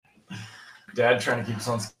Dad trying to keep us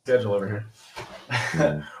on schedule over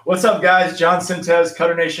here. What's up, guys? John Sintez,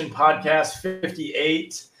 Cutter Nation Podcast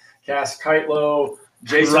 58. Cass Kitelo,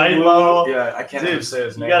 Jason Rightlow. Yeah, I can't even say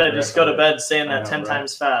his name. You got to just go to bed saying that 10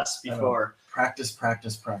 times fast before. Practice.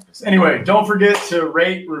 Anyway, don't forget to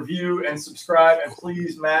rate, review, and subscribe. And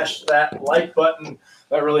please mash that like button.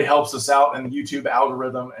 That really helps us out in the YouTube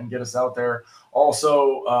algorithm and get us out there.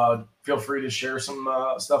 Also, feel free to share some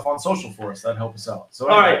stuff on social for us. That'd help us out. So,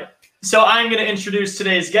 anyway. All right. So I'm going to introduce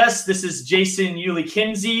today's guest. This is Jason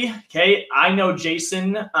Uhle-Kinsey. Okay, I know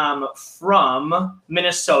Jason from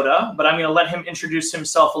Minnesota, but I'm going to let him introduce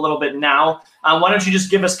himself a little bit now. Why don't you just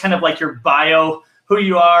give us kind of like your bio, who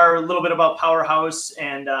you are, a little bit about Powerhouse,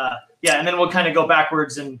 and and then we'll kind of go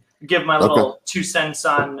backwards and give my little 2 cents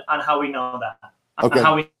on how we know that. Okay.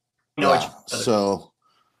 How we know each other. So,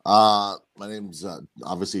 my name's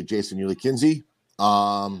obviously Jason Uhle-Kinsey.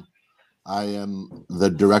 I am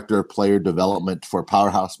the director of player development for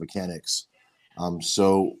Powerhouse Mechanics.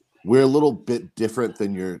 So we're a little bit different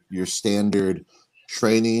than your standard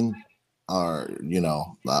training or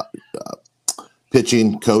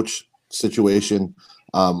pitching coach situation.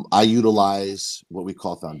 I utilize what we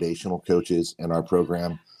call foundational coaches in our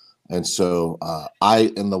program, and so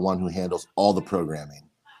I am the one who handles all the programming,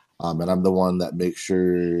 and I'm the one that makes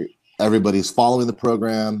sure everybody's following the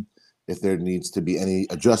program. If there needs to be any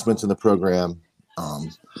adjustments in the program.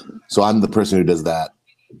 So I'm the person who does that,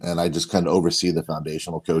 and I just kind of oversee the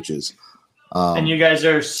foundational coaches. And you guys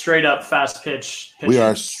are straight up fast pitch pitching.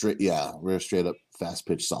 We're straight up fast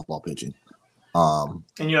pitch softball pitching. And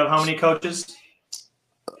you have how many coaches?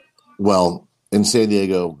 Well, in San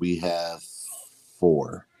Diego, we have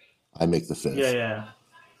 4. I make the 5th. Yeah.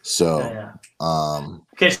 So,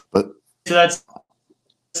 okay, but so that's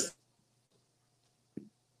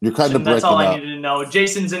you're kind of breaking that's all up. I needed to know.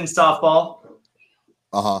 Jason's in softball.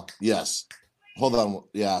 Yes. Hold on.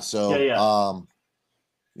 Yeah. So,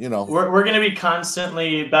 we're going to be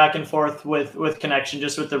constantly back and forth with connection,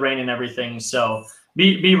 just with the rain and everything. So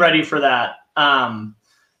be ready for that.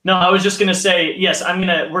 No, I was just going to say, yes, I'm going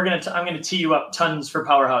to tee you up tons for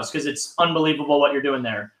Powerhouse because it's unbelievable what you're doing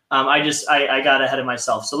there. I got ahead of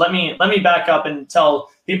myself. So let me back up and tell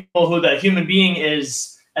people who the human being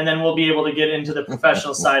is, and then we'll be able to get into the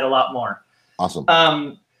professional side a lot more. Awesome.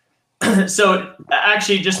 So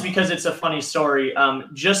actually, just because it's a funny story,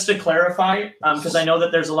 just to clarify, because I know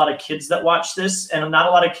that there's a lot of kids that watch this, and not a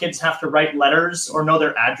lot of kids have to write letters or know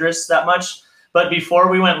their address that much. But before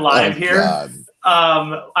we went live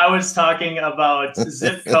I was talking about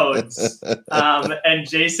zip codes, and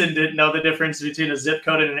Jason didn't know the difference between a zip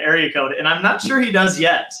code and an area code, and I'm not sure he does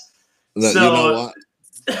yet. You know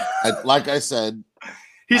what? Like I said,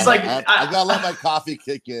 he's I gotta let my coffee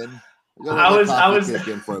kick in. I was kick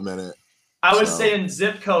in for a minute. I was saying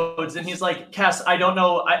zip codes, and he's like, Cass, I don't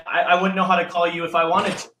know. I wouldn't know how to call you if I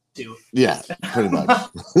wanted to. Yeah, pretty much.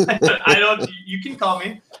 I don't. You can call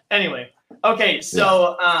me anyway. Okay,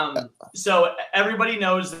 so so everybody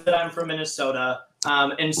knows that I'm from Minnesota,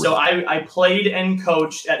 and so I played and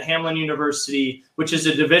coached at Hamline University, which is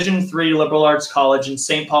a Division III liberal arts college in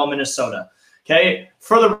St. Paul, Minnesota. Okay,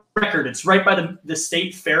 for the record, it's right by the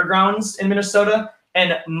state fairgrounds in Minnesota.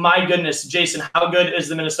 And my goodness, Jason, how good is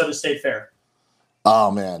the Minnesota State Fair? Oh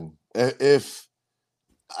man, if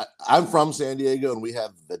I'm from San Diego and we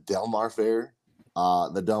have the Del Mar Fair,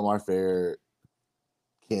 the Del Mar Fair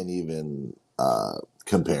can't even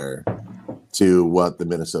compare to what the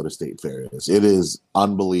Minnesota State Fair is. It is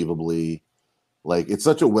unbelievably, it's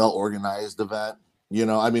such a well organized event.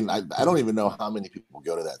 I mean, I don't even know how many people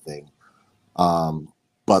go to that thing.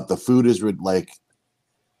 But the food is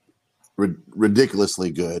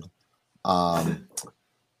ridiculously good.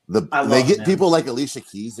 They get people like Alicia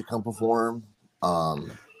Keys to come perform.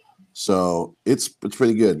 So it's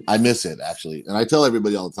pretty good. I miss it actually, and I tell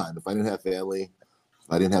everybody all the time: if I didn't have family,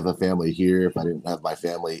 if I didn't have a family here, if I didn't have my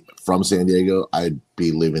family from San Diego, I'd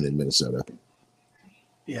be living in Minnesota.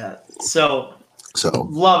 Yeah. So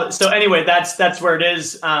love it. So anyway, that's where it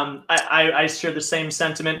is. I share the same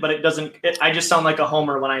sentiment, but I just sound like a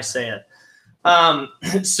homer when I say it.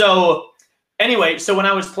 So anyway, so when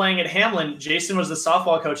I was playing at Hamline, Jason was the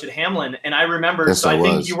softball coach at Hamline, and I remember. Yes, I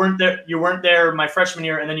think you weren't there. You weren't there my freshman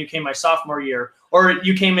year, and then you came my sophomore year, or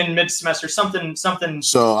you came in mid-semester. Something.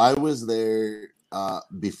 So I was there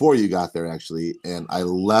before you got there, actually, and I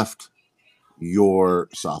left your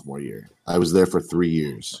sophomore year. I was there for 3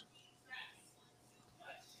 years.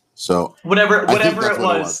 So whatever it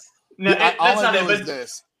was. No, all I know is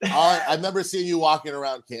this. I remember seeing you walking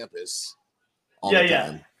around campus all the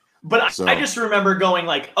time. But I just remember going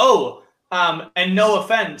like, oh, And no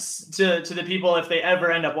offense to the people if they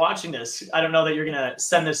ever end up watching this. I don't know that you're gonna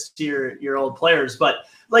send this to your old players, but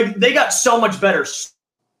like they got so much better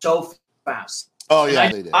so fast. Oh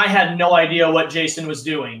yeah, they did. I had no idea what Jason was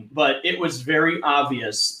doing, but it was very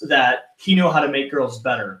obvious that he knew how to make girls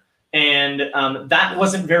better. And that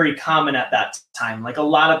wasn't very common at that time. Like a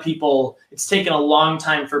lot of people, it's taken a long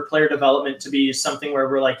time for player development to be something where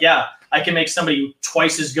we're like, yeah, I can make somebody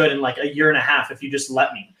twice as good in like a year and a half if you just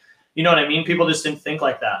let me. You know what I mean? People just didn't think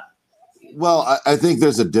like that. Well, I think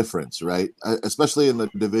there's a difference, right? Especially in the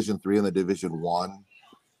Division III and the Division I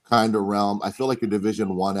kind of realm. I feel like your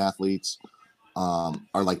Division I athletes are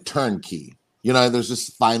like turnkey. You know, there's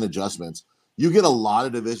just fine adjustments. You get a lot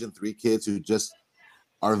of Division III kids who just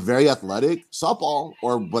are very athletic, softball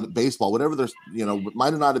or baseball, whatever. There's, you know,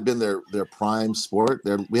 might not have been their prime sport.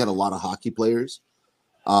 We had a lot of hockey players.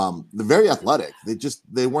 They're very athletic.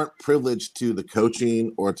 They weren't privileged to the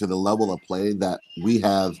coaching or to the level of play that we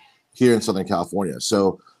have here in Southern California.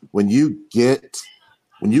 So when you get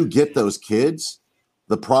those kids,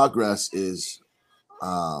 the progress is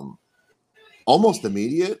almost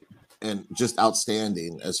immediate and just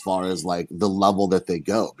outstanding as far as like the level that they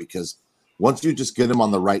go, because once you just get them on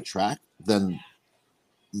the right track, then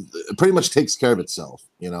it pretty much takes care of itself,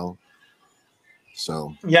 you know?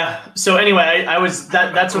 So yeah. So anyway, I was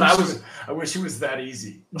that's what I was. I wish it was that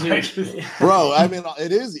easy, bro. I mean,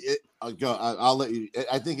 it is. I'll let you.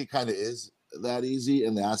 I think it kind of is that easy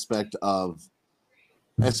in the aspect of,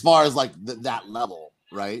 as far as like that level,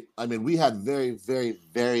 right? I mean, we had very, very,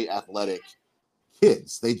 very athletic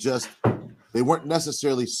kids. They weren't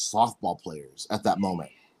necessarily softball players at that moment.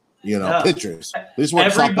 You know, pitchers. They just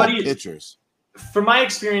weren't softball pitchers. From my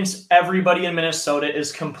experience, everybody in Minnesota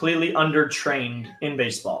is completely undertrained in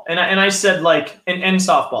baseball, and I said like in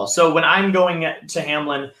softball. So when I'm going to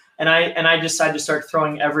Hamlin and I decide to start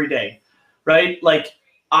throwing every day, right? Like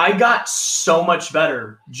I got so much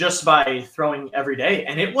better just by throwing every day,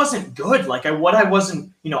 and it wasn't good. Like I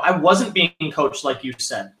wasn't being coached like you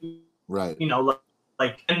said, right? You know,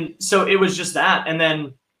 like and so it was just that, and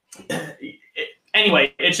then.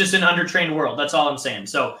 Anyway, it's just an undertrained world. That's all I'm saying.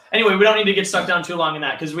 So anyway, we don't need to get stuck down too long in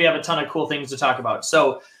that because we have a ton of cool things to talk about.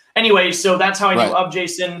 So anyway, so that's how I knew of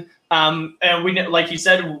Jason. And we, like he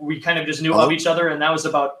said, we kind of just knew of each other, and that was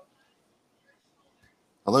about.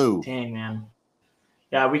 Hello. Dang, man.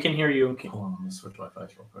 Yeah, we can hear you. Hold on, let me switch Wi-Fi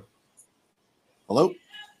real quick. Hello.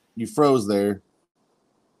 You froze there.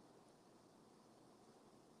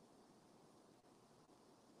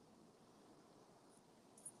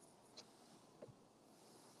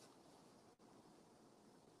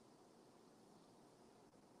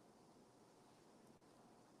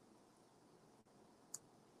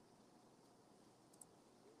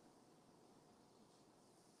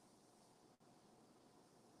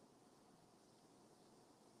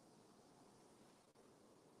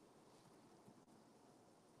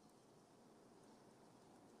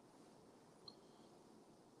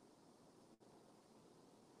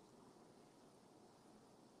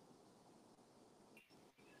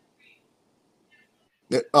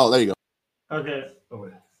 Oh, there you go. Okay. Oh,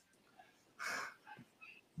 wait.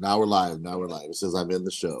 Now we're live. It says I'm in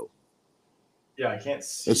the show. Yeah, I can't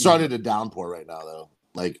see. It started to downpour right now, though.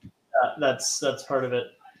 Like that's part of it.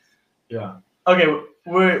 Yeah. Okay,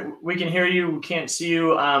 we can hear you. We can't see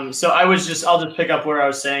you. So I'll just pick up where I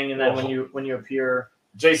was saying, and then when you appear,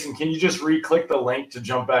 Jason, can you just re-click the link to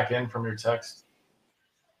jump back in from your text?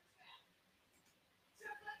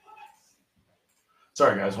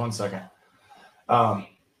 Sorry, guys. 1 second.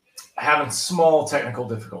 Having small technical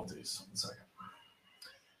difficulties. 1 second.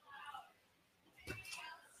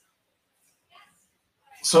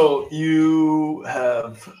 So you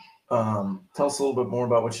have tell us a little bit more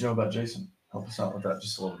about what you know about Jason. Help us out with that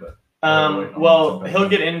just a little bit. Well, he'll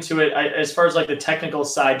get into it as far as like the technical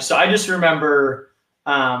side. So I just remember,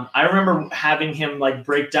 having him like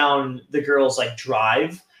break down the girls' like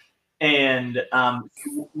drive, and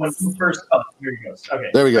when he first. Oh, here he goes. Okay,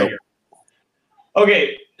 there we go. Right.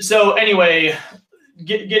 Okay, so anyway,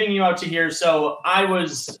 getting you out to here. So I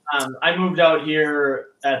moved out here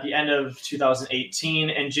at the end of 2018,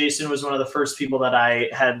 and Jason was one of the first people that I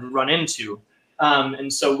had run into.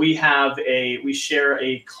 And so we share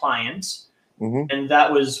a client, and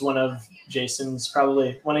that was one of Jason's,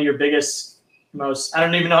 probably one of your biggest, most, I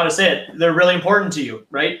don't even know how to say it. They're really important to you,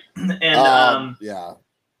 right? And yeah,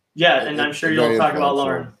 and I'm sure you'll talk about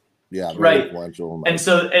Lauren. Yeah, right. And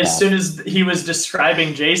so as soon as he was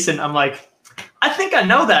describing Jason, I'm like, I think I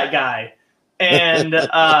know that guy. And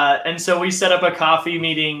and so we set up a coffee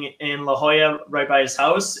meeting in La Jolla right by his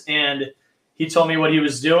house, and he told me what he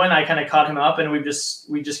was doing. I kind of caught him up, and we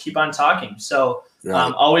just keep on talking. So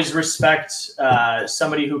Right. always respect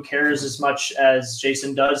somebody who cares as much as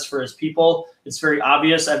Jason does for his people. It's very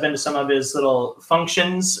obvious. I've been to some of his little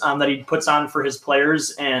functions that he puts on for his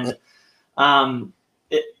players, and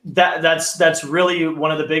that's really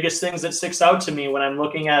one of the biggest things that sticks out to me when I'm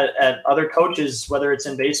looking at other coaches, whether it's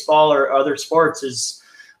in baseball or other sports, is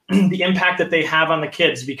the impact that they have on the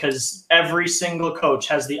kids, because every single coach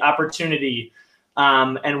has the opportunity,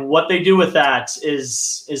 and what they do with that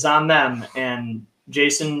is on them. And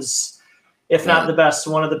Jason's, if not the best,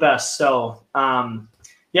 one of the best. So,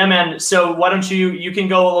 yeah, man. So why don't you can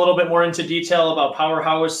go a little bit more into detail about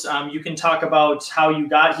Powerhouse. You can talk about how you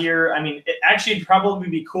got here. I mean, it actually would probably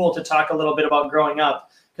be cool to talk a little bit about growing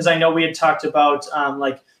up, because I know we had talked about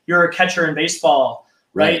like you're a catcher in baseball,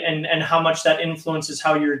 right? And how much that influences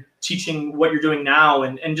how you're teaching what you're doing now,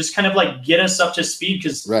 and just kind of like get us up to speed.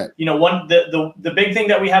 Because you know, the big thing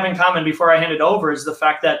that we have in common before I hand it over is the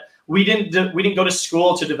fact that we didn't go to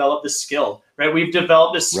school to develop this skill, right? We've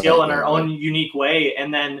developed this skill in our own unique way,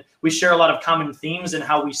 and then we share a lot of common themes in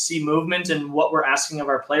how we see movement and what we're asking of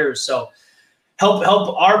our players. So help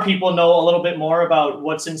our people know a little bit more about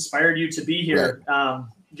what's inspired you to be here,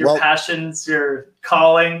 your passions, your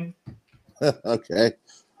calling. Okay.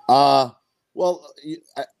 Well,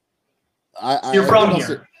 You're from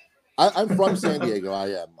here. I'm from San Diego.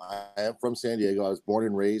 I am from San Diego. I was born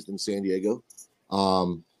and raised in San Diego.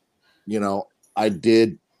 You know, I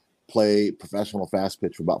did play professional fast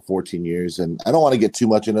pitch for about 14 years, and I don't want to get too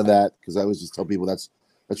much into that, because I always just tell people that's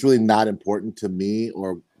really not important to me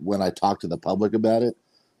or when I talk to the public about it.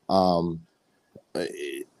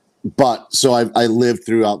 But so I lived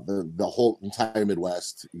throughout the whole entire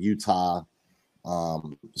Midwest, Utah.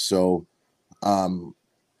 You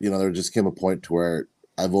know, there just came a point to where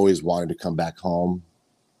I've always wanted to come back home.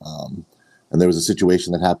 And there was a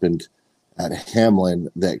situation that happened at Hamlin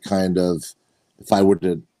that kind of, if I were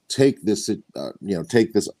to take this,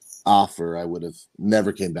 take this offer, I would have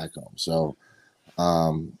never came back home. So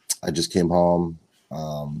I just came home,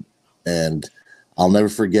 and I'll never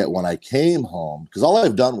forget when I came home, because all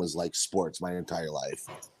I've done was like sports my entire life.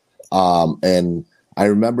 And I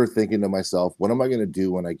remember thinking to myself, what am I going to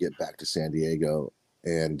do when I get back to San Diego?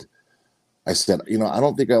 And I said, you know, I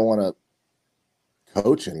don't think I want to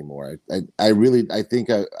coach anymore. I think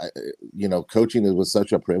coaching was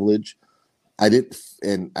such a privilege. I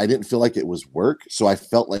didn't feel like it was work. So I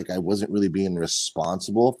felt like I wasn't really being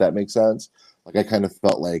responsible, if that makes sense. Like I kind of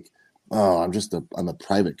felt like, oh, I'm a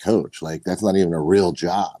private coach. Like that's not even a real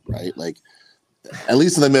job, right? Like at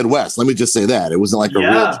least in the Midwest, let me just say that it wasn't like a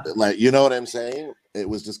real, like, you know what I'm saying? It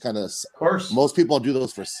was just kind of course. Most people do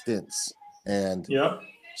those for stints. And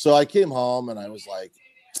so I came home and I was like,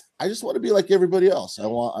 I just want to be like everybody else. I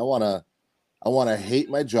want to hate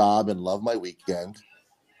my job and love my weekend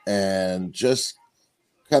and just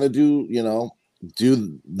kind of do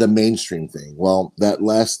the mainstream thing. Well, that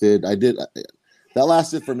lasted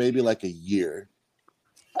for maybe like a year.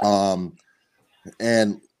 And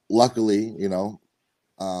luckily, and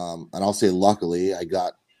I'll say luckily, I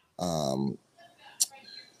got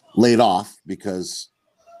laid off because,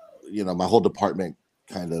 my whole department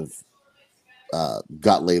kind of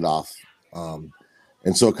got laid off. And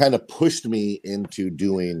so it kind of pushed me into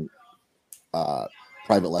doing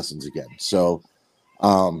private lessons again. So,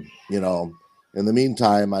 in the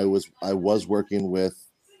meantime, I was working with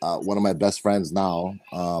one of my best friends now,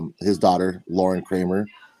 his daughter, Lauren Kramer,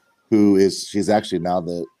 she's actually now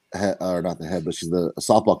not the head, but she's the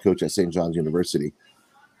softball coach at St. John's University.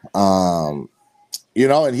 And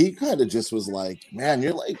he kind of just was like, man,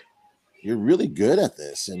 you're really good at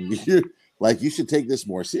this. And you're like, you should take this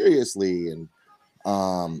more seriously. And,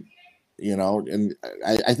 and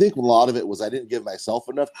I think a lot of it was I didn't give myself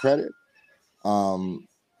enough credit.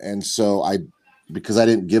 And so because I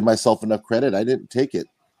didn't give myself enough credit, I didn't take it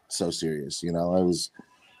so serious. I was,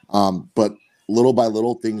 but little by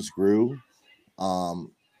little things grew. And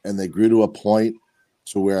they grew to a point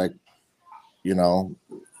to where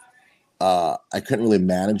I couldn't really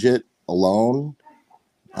manage it alone.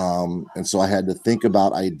 And so I had to think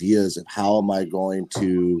about ideas of how am I going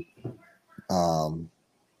to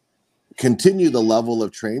continue the level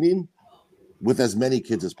of training with as many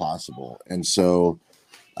kids as possible. And so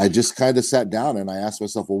I just kind of sat down and I asked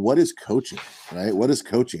myself, well, what is coaching, right? What is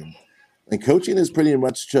coaching? And coaching is pretty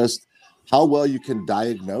much just how well you can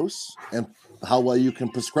diagnose and how well you can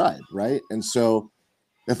prescribe, right? And so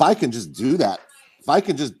if I can just do that, if I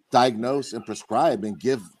can just diagnose and prescribe and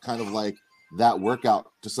give kind of like that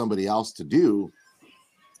workout to somebody else to do,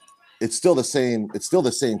 it's still the same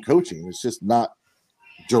coaching. It's just not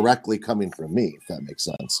directly coming from me, if that makes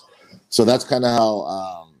sense. So that's kind of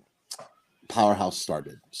how Powerhouse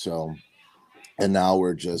started. So, and now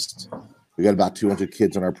we got about 200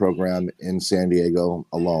 kids in our program in San Diego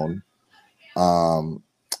alone. And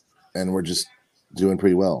we're just doing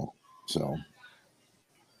pretty well. So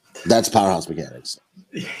that's Powerhouse Mechanics.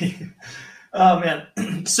 Oh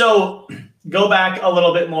man. So go back a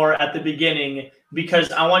little bit more at the beginning,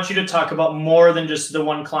 because I want you to talk about more than just the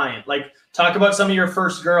one client. Like, talk about some of your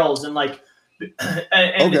first girls and like,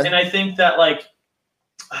 and I think that like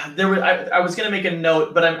I was going to make a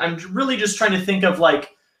note, but I'm really just trying to think of like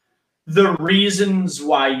the reasons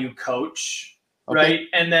why you coach. Okay. Right.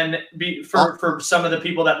 And then for some of the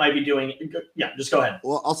people that might be doing it. Yeah, just go ahead.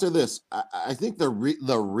 Well, I'll say this. I think the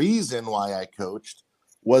reason why I coached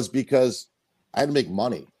was because I had to make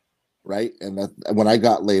money. Right. And when I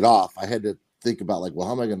got laid off, I had to think about like, well,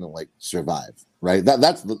 how am I going to like survive? Right.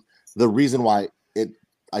 That's the reason why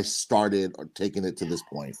I started or taking it to this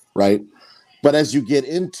point. Right. But as you get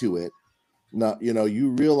into it, now, you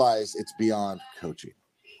realize it's beyond coaching.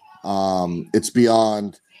 It's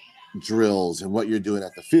beyond drills and what you're doing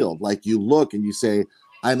at the field. Like, you look and you say,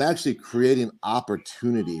 I'm actually creating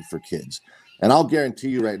opportunity for kids. And I'll guarantee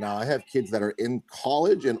you right now, I have kids that are in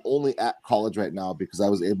college and only at college right now because I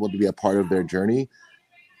was able to be a part of their journey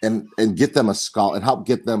and get them and help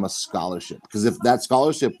get them a scholarship. Because if that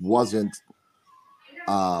scholarship wasn't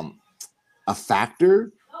a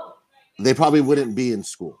factor, they probably wouldn't be in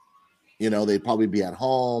school. They'd probably be at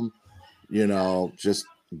home, just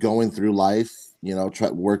going through life,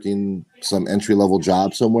 working some entry-level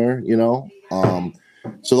job somewhere,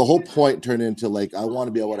 So the whole point turned into like, I want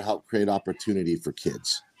to be able to help create opportunity for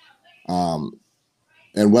kids. And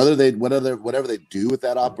whatever they do with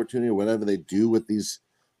that opportunity, or whatever they do with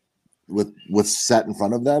what's set in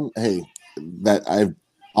front of them, hey,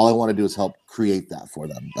 all I want to do is help create that for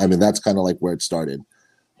them. I mean, that's kind of like where it started,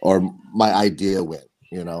 or my idea went,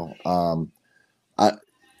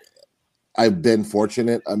 I've been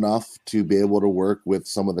fortunate enough to be able to work with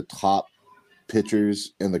some of the top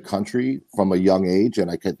pitchers in the country from a young age. And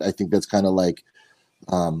I think that's kind of like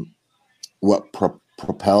what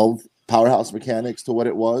propelled Powerhouse Mechanics to what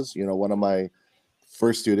it was. One of my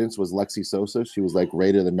first students was Lexi Sosa. She was like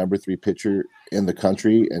rated the number 3 pitcher in the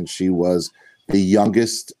country. And she was the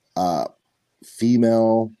youngest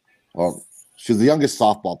female, or she was the youngest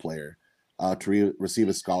softball player to receive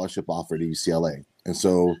a scholarship offer to UCLA. And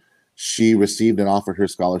so she received and offered her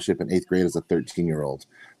scholarship in 8th grade as a 13-year-old.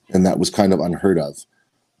 And that was kind of unheard of.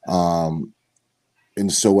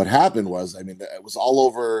 And so what happened was, I mean, it was all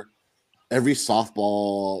over every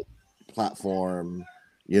softball platform,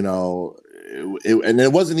 and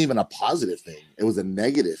it wasn't even a positive thing. It was a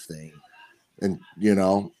negative thing. And,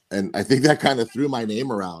 and I think that kind of threw my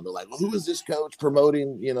name around. They're like, well, who is this coach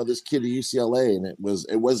promoting, this kid to UCLA? And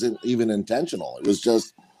it wasn't even intentional. It was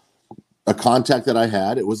just a contact that I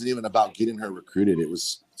had. It wasn't even about getting her recruited. It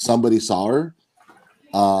was somebody saw her.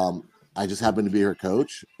 I just happened to be her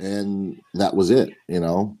coach, and that was it,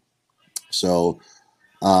 So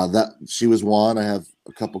that she was one. I have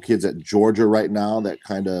a couple kids at Georgia right now that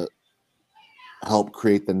kind of help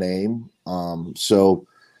create the name. So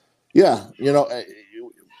yeah,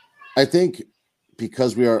 I think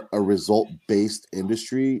because we are a result-based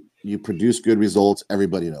industry, you produce good results,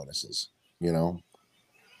 everybody notices,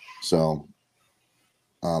 So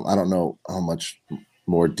I don't know how much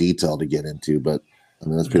more detail to get into, but I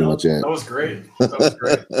mean, that's pretty much it. That was great.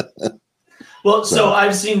 Well, so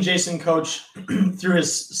I've seen Jason coach through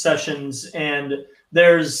his sessions, and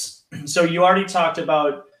so you already talked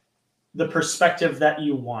about the perspective that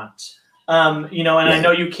you want, and right. I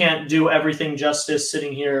know you can't do everything justice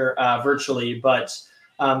sitting here virtually, but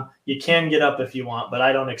you can get up if you want, but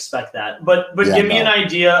I don't expect that. But yeah, give me an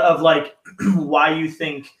idea of like why you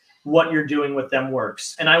think what you're doing with them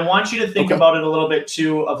works. And I want you to think about it a little bit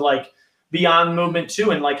too, of like beyond movement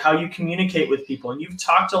too, and like how you communicate with people. And you've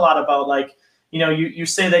talked a lot about like, you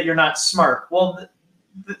say that you're not smart. Well,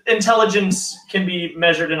 the intelligence can be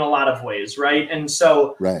measured in a lot of ways. Right. And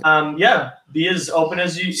so, right. Be as open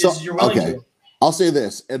as you're willing to. I'll say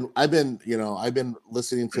this, and I've been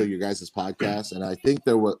listening to your guys' podcast, and I think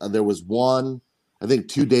there was one, I think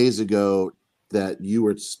 2 days ago that you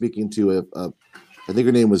were speaking to I think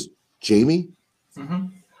her name was Jamie,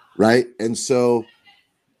 right? And so,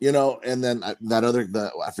 and then I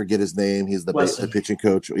forget his name. He's the pitching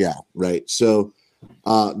coach. Yeah, right. So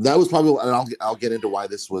that was probably, and I'll get into why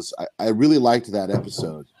this was. I really liked that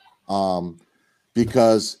episode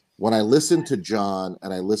because when I listened to John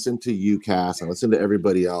and I listened to you, Cass, and I listened to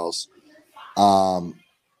everybody else,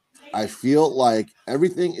 I feel like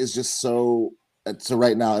everything is just so so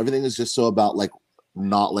right now everything is just so about like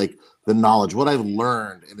not like the knowledge, what I've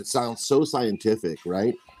learned, and it sounds so scientific,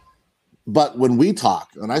 right? But when we talk,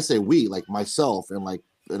 and I say we, like myself, and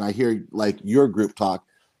I hear like your group talk,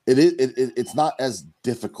 it's not as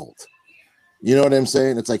difficult. You know what I'm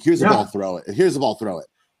saying? It's like, here's the ball, throw it. Here's the ball, throw it.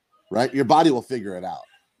 Right? Your body will figure it out.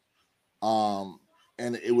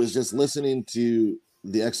 And it was just listening to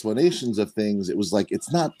the explanations of things. It was like,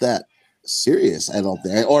 it's not that serious, I don't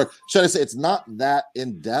think. Or should I say, it's not that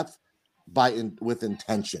in depth with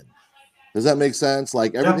intention. Does that make sense?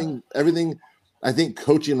 Like everything. I think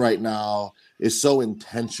coaching right now is so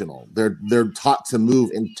intentional. They're taught to move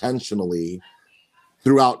intentionally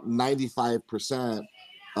throughout 95%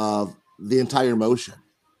 of the entire motion,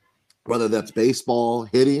 whether that's baseball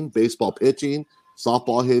hitting, baseball pitching,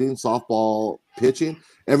 softball hitting, softball pitching.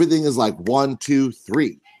 Everything is like 1, 2,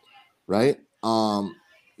 3, right?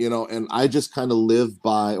 And I just kind of live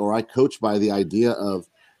by, or I coach by the idea of,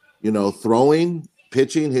 throwing,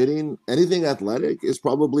 pitching, hitting, anything athletic is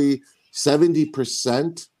probably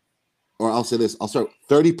 70%, or I'll say this, I'll start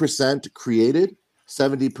 30% created,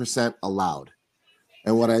 70% allowed.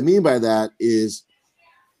 And what I mean by that is,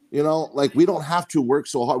 like we don't have to work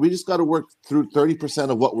so hard. We just got to work through 30%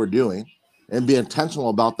 of what we're doing and be intentional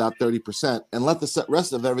about that 30% and let the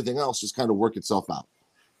rest of everything else just kind of work itself out.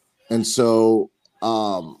 And so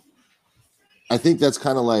I think that's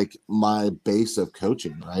kind of like my base of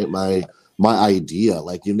coaching, right? My idea.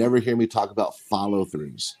 Like, you never hear me talk about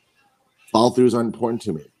follow-throughs. Follow-throughs are important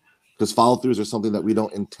to me because follow-throughs are something that we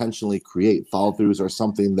don't intentionally create. Follow-throughs are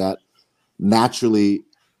something that naturally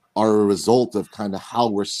are a result of kind of how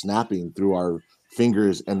we're snapping through our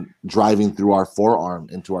fingers and driving through our forearm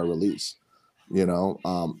into our release,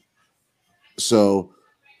 so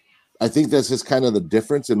I think that's just kind of the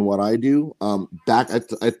difference in what I do. I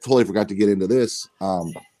totally forgot to get into this,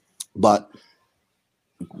 but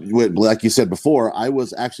like you said before, I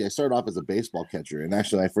started off as a baseball catcher, and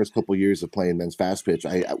actually my first couple of years of playing men's fast pitch,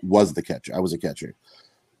 I was the catcher. I was a catcher,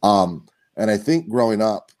 and I think growing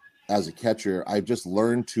up as a catcher, I just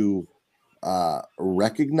learned to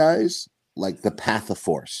recognize like the path of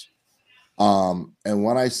force. And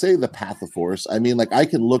when I say the path of force, I mean like I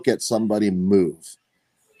can look at somebody move,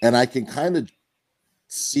 and I can kind of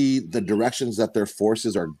see the directions that their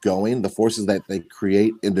forces are going, the forces that they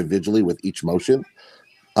create individually with each motion.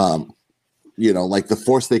 Like the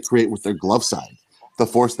force they create with their glove side, the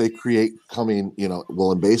force they create coming,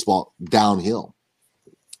 in baseball downhill.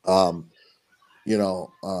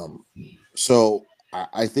 So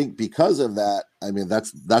I think because of that, I mean,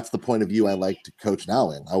 that's the point of view I like to coach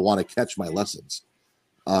now in. I want to catch my lessons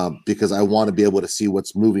because I want to be able to see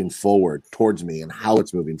what's moving forward towards me and how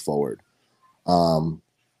it's moving forward.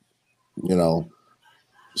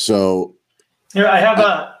 So here I have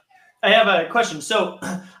a question. So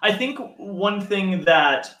I think one thing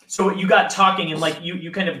so you got talking and like you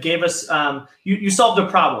kind of gave us, you solved a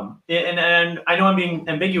problem, and I know I'm being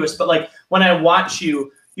ambiguous, but like when I watch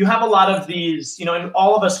you have a lot of these, and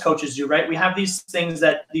all of us coaches do, right? We have these themes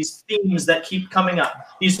that keep coming up,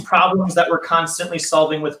 these problems that we're constantly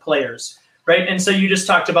solving with players, right? And so you just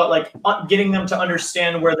talked about like getting them to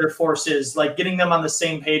understand where their force is, like getting them on the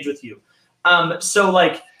same page with you. So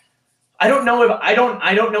like, I don't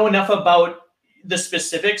know enough about the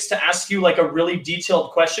specifics to ask you like a really detailed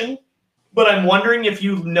question, but I'm wondering if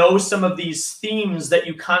you know some of these themes that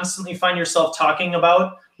you constantly find yourself talking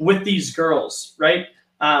about with these girls, right?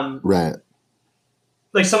 Right.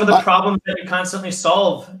 Like some of the problems that you constantly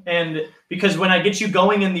solve. And because when I get you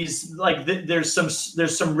going in these, like there's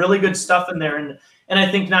some really good stuff in there. And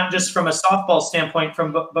I think not just from a softball standpoint,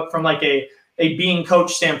 but from like a being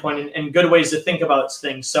coach standpoint and good ways to think about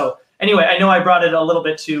things. So anyway, I know I brought it a little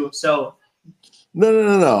bit too. So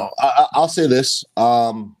no. I'll say this.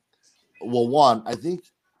 Well, one, I think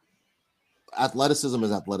athleticism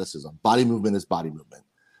is athleticism. Body movement is body movement.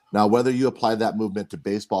 Now, whether you apply that movement to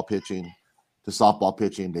baseball pitching, to softball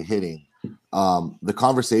pitching, to hitting, the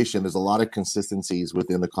conversation, there's a lot of consistencies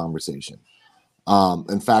within the conversation.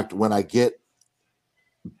 In fact, when I get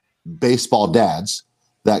baseball dads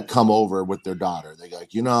that come over with their daughter, they're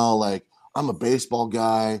like, like I'm a baseball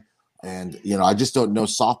guy and, I just don't know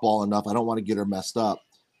softball enough. I don't want to get her messed up.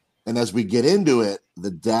 And as we get into it,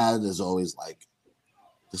 the dad is always like,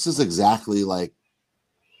 this is exactly like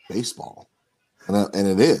baseball. And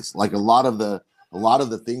it is like a lot of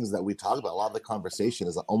the things that we talk about, a lot of the conversation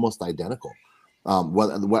is almost identical.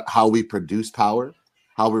 How we produce power,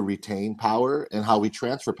 how we retain power, and how we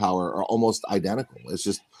transfer power are almost identical. It's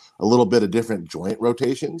just a little bit of different joint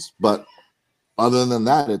rotations, but other than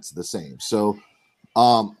that, it's the same. So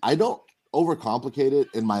I don't overcomplicate it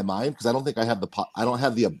in my mind because I don't think I don't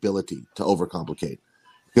have the ability to overcomplicate.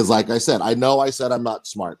 Because like I said, I said I'm not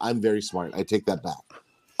smart. I'm very smart. I take that back.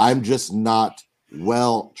 I'm just not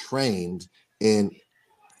well trained in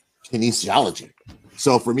kinesiology.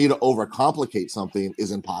 So for me to overcomplicate something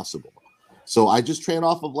is impossible. So I just train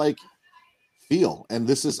off of like feel. And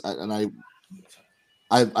this is, and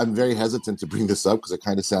I'm very hesitant to bring this up because it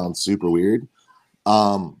kind of sounds super weird.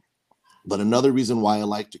 But another reason why I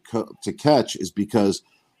like to catch is because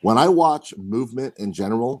when I watch movement in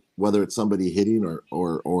general, whether it's somebody hitting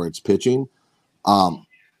or it's pitching,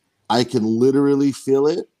 I can literally feel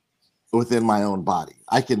it within my own body.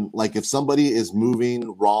 I can, like, if somebody is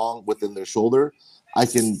moving wrong within their shoulder, I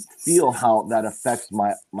can feel how that affects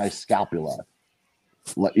my scapula.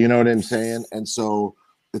 You know what I'm saying? And so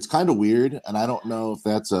it's kind of weird, and I don't know if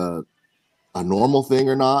that's a normal thing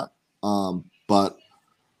or not. But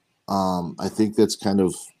I think that's kind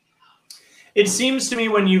of. It seems to me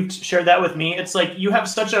when you've shared that with me, it's like you have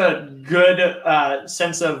such a good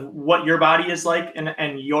sense of what your body is like,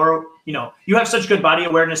 and your, you have such good body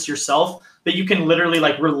awareness yourself that you can literally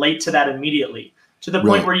like relate to that immediately, to the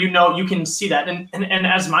point where you can see that. And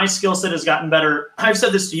as my skill set has gotten better, I've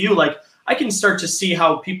said this to you, like I can start to see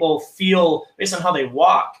how people feel based on how they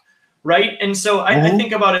walk, right? And so I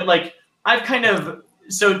think about it like I've kind of.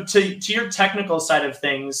 So to your technical side of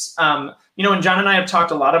things, and John and I have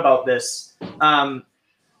talked a lot about this.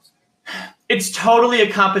 It's totally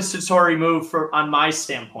a compensatory move on my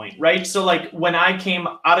standpoint, right? So like when I came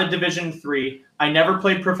out of Division III, I never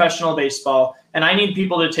played professional baseball, and I need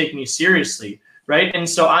people to take me seriously, right? And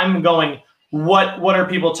so I'm going, what are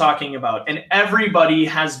people talking about? And everybody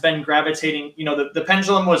has been gravitating, the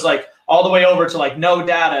pendulum was like all the way over to like no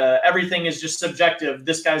data, everything is just subjective,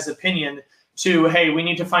 this guy's opinion, to, hey, we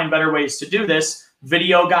need to find better ways to do this.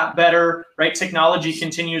 Video got better, right? Technology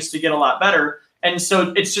continues to get a lot better. And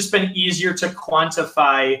so it's just been easier to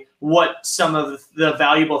quantify what some of the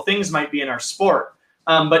valuable things might be in our sport.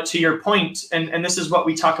 But to your point, and this is what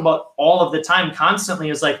we talk about all of the time constantly,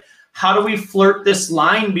 is like, how do we flirt this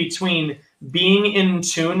line between being in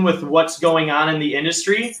tune with what's going on in the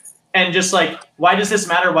industry and just like, why does this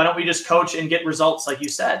matter? Why don't we just coach and get results like you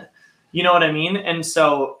said? You know what I mean? And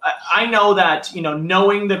so I know that,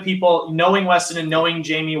 knowing the people, knowing Weston and knowing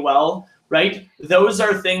Jamie well, right? Those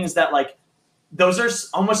are things that like, those are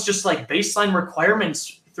almost just like baseline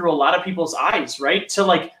requirements through a lot of people's eyes, right? To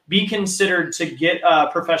like be considered to get a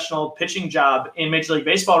professional pitching job in Major League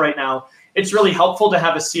Baseball right now, it's really helpful to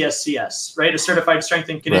have a CSCS, right? A certified strength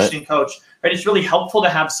and conditioning coach, right? It's really helpful to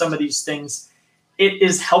have some of these things. It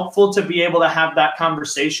is helpful to be able to have that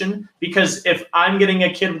conversation, because if I'm getting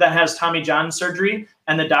a kid that has Tommy John surgery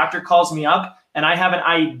and the doctor calls me up and I have an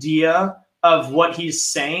idea of what he's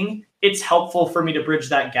saying, it's helpful for me to bridge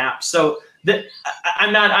that gap. So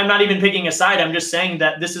I'm not even picking a side. I'm just saying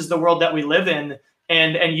that this is the world that we live in,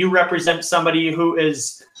 and you represent somebody who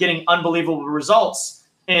is getting unbelievable results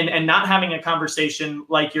and not having a conversation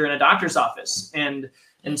like you're in a doctor's office. And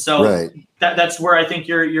so that's where I think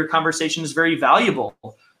your conversation is very valuable.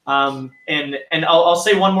 And I'll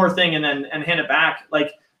say one more thing and hand it back.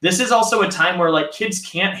 Like, this is also a time where like kids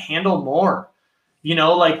can't handle more,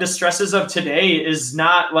 like the stresses of today is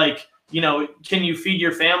not like, can you feed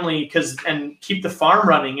your family and keep the farm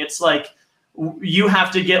running? It's like, you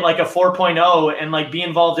have to get like a 4.0 and like be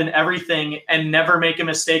involved in everything and never make a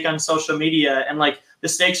mistake on social media. And like the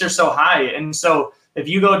stakes are so high. And so if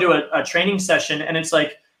you go to a training session and it's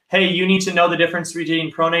like, hey, you need to know the difference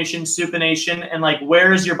between pronation, supination, and like,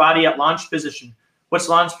 where is your body at launch position? What's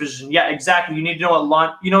launch position? Yeah, exactly. You need to know what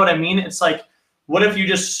launch, you know what I mean? It's like, what if you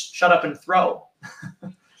just shut up and throw?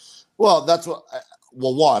 Well,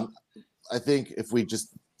 one, I think if we just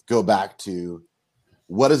go back to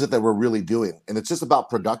what is it that we're really doing? And it's just about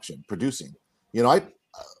producing. I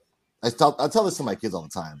tell this to my kids all the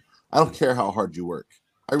time. I don't care how hard you work.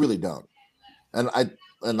 I really don't. And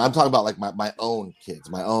I'm talking about like my own kids,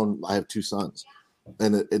 I have two sons.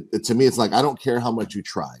 And it to me, it's like, I don't care how much you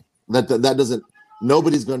try.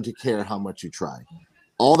 Nobody's going to care how much you try.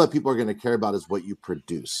 All that people are going to care about is what you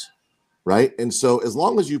produce. Right. And so as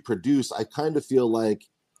long as you produce, I kind of feel like,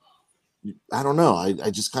 I don't know.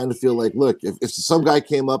 I just kind of feel like, look, if some guy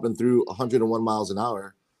came up and threw 101 miles an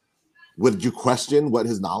hour, would you question what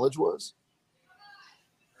his knowledge was?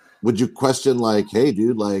 Would you question like, hey,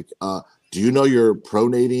 dude, like, do you know you're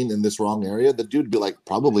pronating in this wrong area? The dude would be like,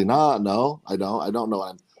 probably not. No, I don't. I don't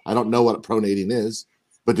know. I don't know what pronating is.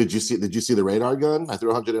 But did you see the radar gun? I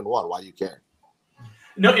threw 101. Why do you care?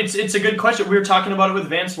 No, it's a good question. We were talking about it with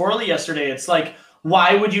Vance Worley yesterday. It's like,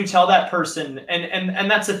 why would you tell that person?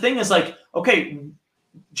 And that's the thing is like, okay,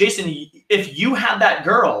 Jason, if you have that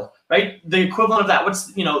girl, right, the equivalent of that,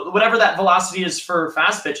 whatever that velocity is for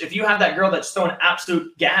fast pitch, if you have that girl that's throwing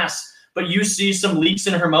absolute gas, but you see some leaks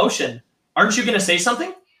in her motion, aren't you going to say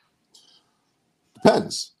something?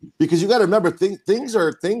 Depends, because you got to remember things.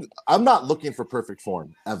 I'm not looking for perfect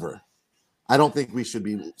form ever. I don't think we should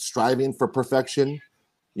be striving for perfection,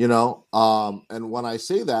 and when I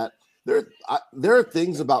say that, there are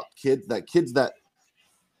things about kids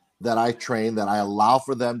that I train, that I allow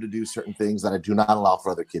for them to do certain things that I do not allow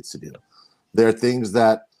for other kids to do. There are things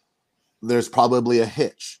that there's probably a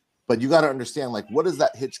hitch, but you got to understand, like, what does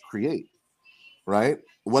that hitch create, right?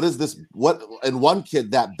 What is this? In one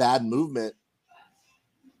kid, that bad movement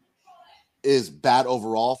is bad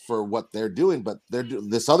overall for what they're doing, but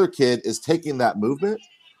this other kid is taking that movement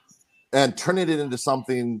and turning it into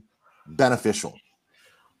something beneficial.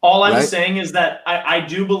 All I'm saying is that I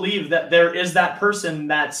do believe that there is that person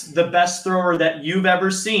that's the best thrower that you've ever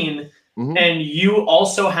seen, and you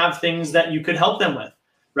also have things that you could help them with,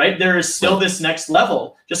 right? There is still this next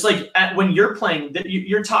level. Just like when you're playing,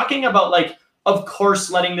 you're talking about, like, of course,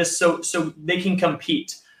 letting this so they can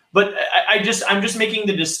compete. But I'm just making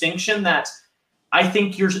the distinction that I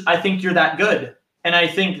think you're that good. And I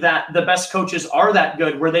think that the best coaches are that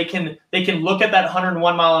good, where they can look at that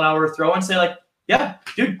 101 mile an hour throw and say, like, yeah,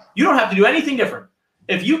 dude, you don't have to do anything different.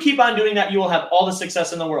 If you keep on doing that, you will have all the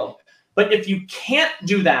success in the world. But if you can't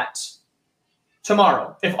do that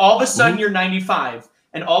tomorrow, if all of a sudden you're 95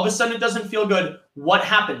 and all of a sudden it doesn't feel good, what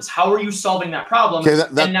happens? How are you solving that problem? Okay,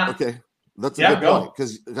 that's a good point.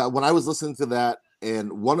 Because when I was listening to that,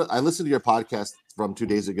 and I listened to your podcast from 2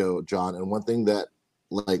 days ago, John, and one thing that,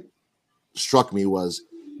 like, struck me was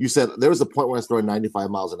you said there was a point where I was throwing 95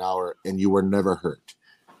 miles an hour and you were never hurt.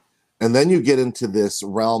 And then you get into this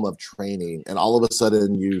realm of training, and all of a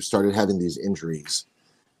sudden you started having these injuries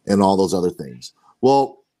and all those other things.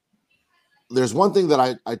 Well, there's one thing that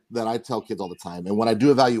I tell kids all the time, and when I do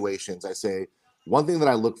evaluations, I say one thing that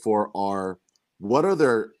I look for are, what are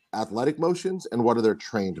their athletic motions and what are their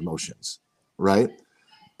trained motions, right?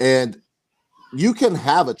 And you can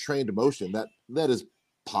have a trained motion that is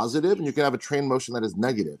positive, and you can have a trained motion that is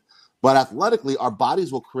negative. But athletically, our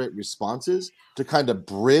bodies will create responses to kind of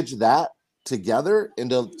bridge that together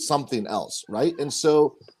into something else, right? And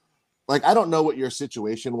so, like, I don't know what your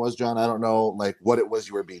situation was, John. I don't know, like, what it was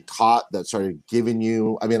you were being taught that started giving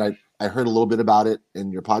you. I mean, I heard a little bit about it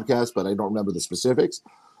in your podcast, but I don't remember the specifics.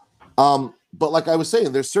 But like I was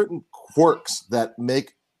saying, there's certain quirks that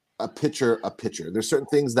make a pitcher a pitcher. There's certain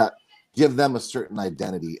things that give them a certain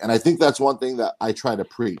identity. And I think that's one thing that I try to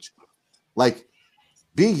preach. Like,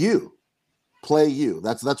 be you, play you.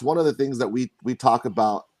 That's one of the things that we talk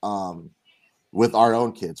about with our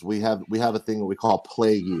own kids. We have a thing that we call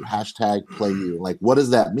play you, #play you. Like, what does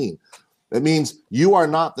that mean? It means you are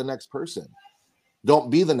not the next person.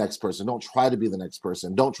 Don't be the next person. Don't try to be the next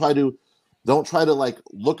person. Don't try to like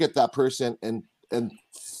look at that person and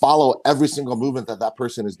follow every single movement that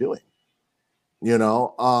person is doing.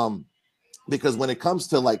 Because when it comes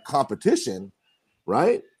to, like, competition,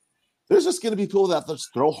 right? There's just going to be people that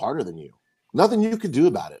just throw harder than you. Nothing you can do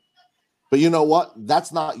about it. But you know what?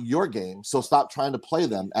 That's not your game. So stop trying to play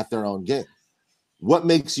them at their own game. What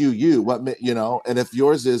makes you you? And if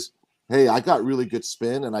yours is, hey, I got really good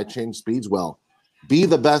spin and I changed speeds, well, be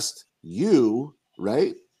the best you,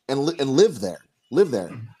 right? And live there.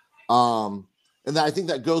 And I think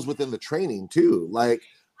that goes within the training too. Like,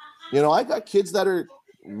 I got kids that are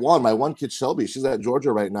my one kid, Shelby, she's at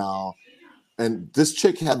Georgia right now. And this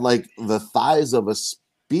chick had, like, the thighs of a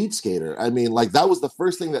speed skater. I mean, like, that was the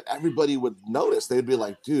first thing that everybody would notice. They'd be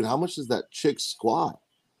like, dude, how much does that chick squat?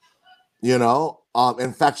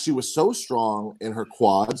 In fact, she was so strong in her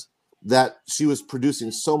quads that she was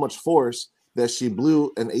producing so much force that she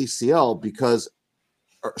blew an ACL because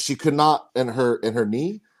she could not, in her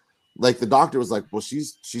knee. Like, the doctor was like, well,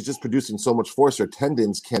 she's just producing so much force, her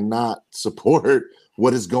tendons cannot support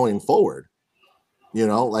what is going forward.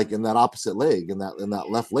 Like in that opposite leg, in that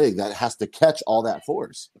left leg, that has to catch all that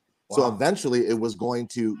force. Wow. So eventually it was going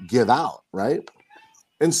to give out, right?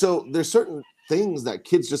 And so there's certain things that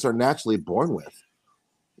kids just are naturally born with.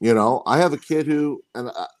 I have a kid who, and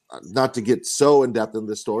not to get so in depth in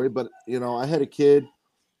this story, but I had a kid.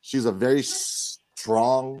 She's a very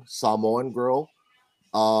strong Samoan girl,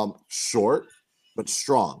 short but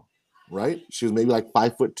strong, right? She was maybe like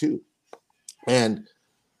 5'2", and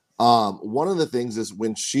one of the things is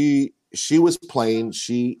when she was playing,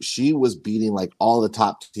 she was beating, like, all the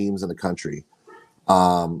top teams in the country.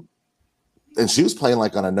 And she was playing,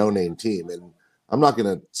 like, on a no-name team. And I'm not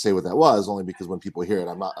going to say what that was, only because when people hear it,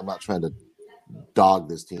 I'm not trying to dog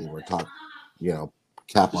this team or talk,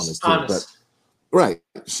 cap on this team, but right,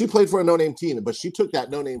 she played for a no-name team, but she took that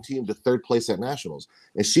no-name team to third place at nationals,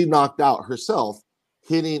 and she knocked out herself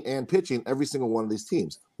hitting and pitching every single one of these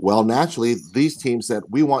teams. Well, naturally, these teams said,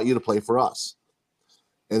 we want you to play for us.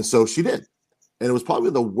 And so she did. And it was probably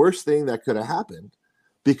the worst thing that could have happened,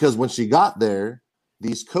 because when she got there,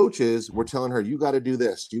 these coaches were telling her, you got to do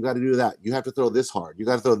this, you got to do that, you have to throw this hard, you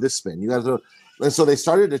got to throw this spin, you got to throw. And so they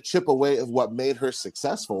started to chip away at what made her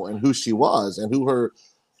successful and who she was and who her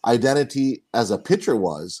identity as a pitcher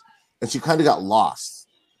was. And she kind of got lost.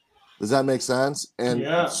 Does that make sense? And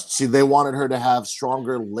they wanted her to have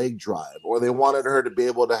stronger leg drive, or they wanted her to be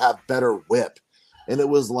able to have better whip. And it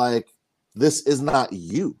was like, this is not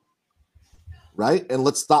you. Right. And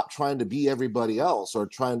let's stop trying to be everybody else, or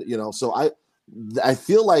trying to, so I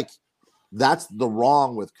feel like that's the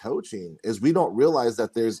wrong with coaching, is we don't realize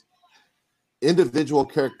that there's individual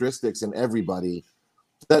characteristics in everybody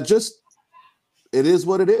that just, it is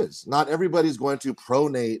what it is. Not everybody's going to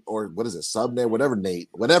pronate, or what is it, subnate, whatever Nate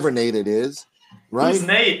it is, right? Who's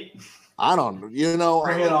Nate? I don't, bring in all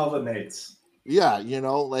the Nates. Yeah,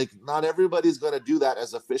 like not everybody's going to do that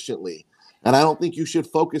as efficiently. And I don't think you should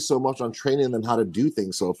focus so much on training them how to do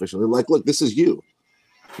things so efficiently. Like, look, this is you,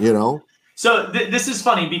 So this is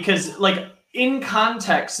funny because, like, in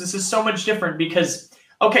context, this is so much different because,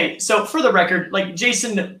 okay, so for the record, like,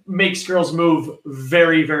 Jason makes girls move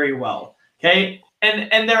very, very well, okay?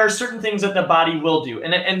 And there are certain things that the body will do.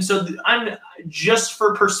 And so I'm just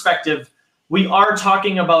for perspective, we are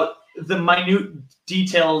talking about the minute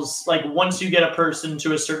details, like once you get a person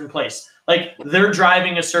to a certain place, like they're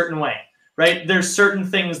driving a certain way. Right? There's certain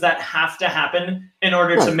things that have to happen in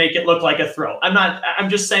order to make it look like a throw. I'm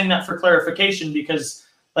just saying that for clarification, because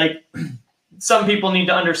like some people need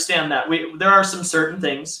to understand that there are some certain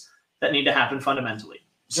things that need to happen fundamentally.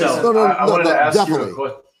 So I wanted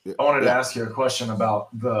to ask you a question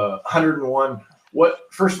about the 101.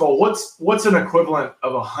 First of all, what's an equivalent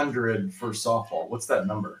of 100 for softball? What's that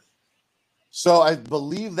number? So I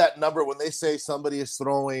believe that number, when they say somebody is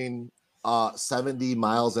throwing 70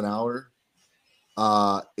 miles an hour,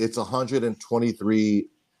 it's 123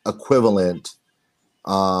 equivalent.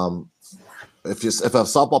 If a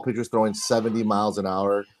softball pitcher is throwing 70 miles an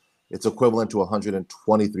hour, it's equivalent to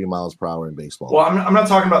 123 miles per hour in baseball. Well, I'm not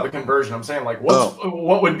talking about the conversion. I'm saying, like,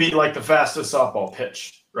 what would be like the fastest softball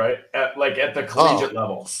pitch, right? At the collegiate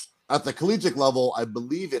level. At the collegiate level, I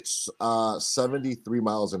believe it's 73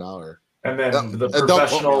 miles an hour. And then the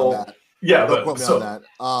professional. Yeah, don't quote me on that.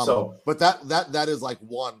 But that is like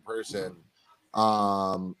one person,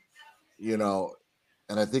 and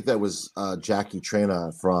I think that was Jackie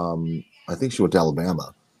Trena from, I think she went to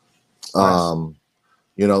Alabama.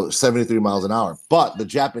 Nice. 73 miles an hour. But the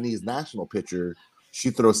Japanese national pitcher,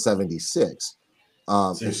 she throws 76,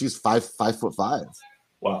 and she's 5'5".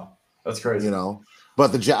 Wow, that's crazy.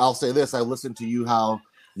 But I'll say this: I listened to you how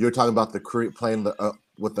you're talking about playing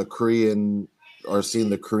with the Korean, or seeing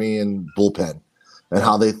the Korean bullpen and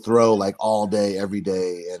how they throw like all day, every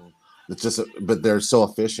day. And it's just, but they're so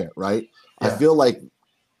efficient, right? Yeah. I feel like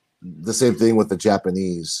the same thing with the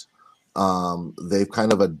Japanese. They've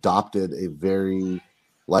kind of adopted a very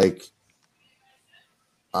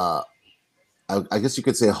I guess you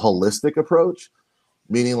could say a holistic approach,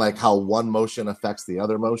 meaning like how one motion affects the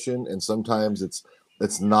other motion. And sometimes it's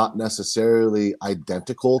not necessarily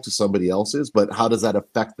identical to somebody else's, but how does that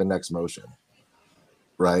affect the next motion?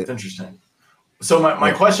 Right. That's interesting. So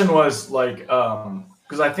my question was like,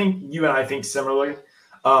 because I think you and I think similarly.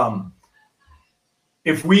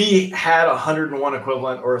 If we had 101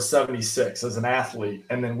 equivalent or a 76 as an athlete,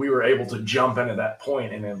 and then we were able to jump into that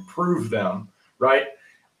point and improve them, right?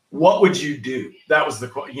 What would you do? That was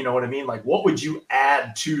you know what I mean? Like, what would you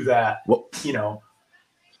add to that?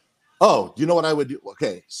 Oh, you know what I would do?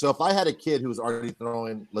 Okay, so if I had a kid who was already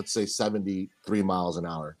throwing, let's say 73 miles an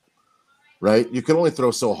hour, right? You can only throw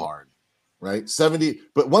so hard, right? 70,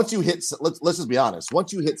 but once you hit, let's just be honest.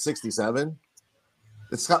 Once you hit 67,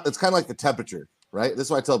 it's kind of like the temperature, right? This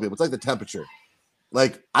is what I tell people. It's like the temperature.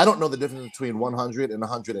 Like, I don't know the difference between 100 and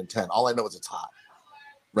 110. All I know is it's hot,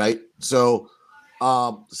 right? So,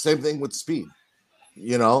 same thing with speed.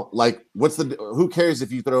 Like, who cares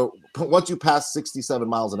if you throw, once you pass 67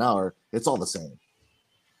 miles an hour, it's all the same,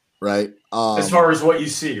 right? As far as what you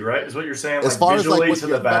see, right? Is what you're saying? As far as like what to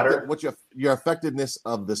the batter, what your effectiveness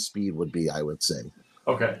of the speed would be, I would say.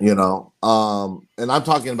 Okay. And I'm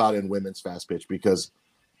talking about in women's fast pitch, because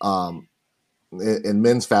in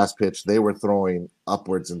men's fast pitch, they were throwing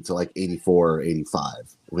upwards into like 84 or 85,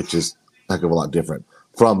 which is a heck of a lot different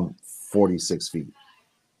from 46 feet.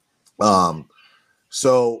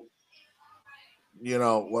 So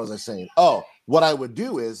what was I saying? Oh, what I would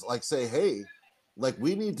do is like say, hey, like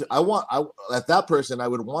we need to. At that person, I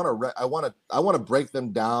would want to. I want to break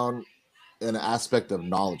them down in an aspect of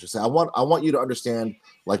knowledge. Say, I want you to understand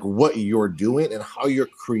like what you're doing and how you're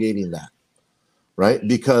creating that, right?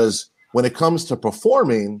 Because when it comes to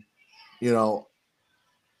performing, you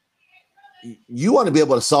want to be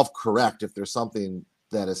able to self-correct if there's something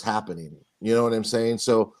that is happening. You know what I'm saying?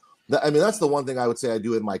 So, that's the one thing I would say I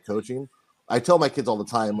do in my coaching. I tell my kids all the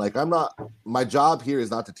time, like, my job here is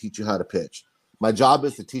not to teach you how to pitch. My job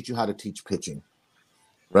is to teach you how to teach pitching,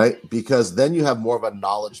 right? Because then you have more of a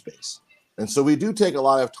knowledge base. And so we do take a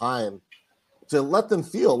lot of time to let them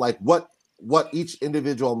feel like what each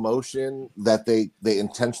individual motion that they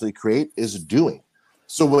intentionally create is doing.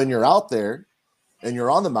 So when you're out there and you're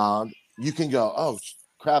on the mound, you can go, oh,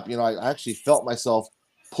 crap, I actually felt myself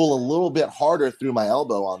pull a little bit harder through my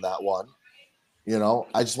elbow on that one.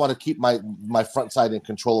 I just want to keep my front side in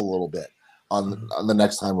control a little bit on the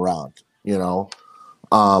next time around,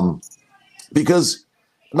 because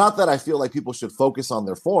not that I feel like people should focus on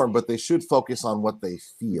their form, but they should focus on what they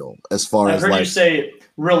feel as far as I've heard you say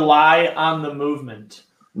rely on the movement.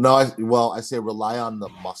 No, I say rely on the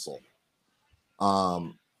muscle.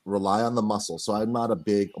 Rely on the muscle. So I'm not a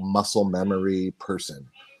big muscle memory person.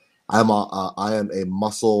 I am a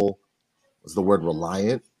muscle, is the word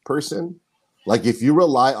reliant person. Like if you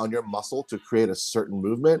rely on your muscle to create a certain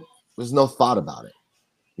movement, there's no thought about it.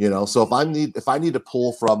 So if I need to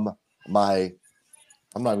pull from my,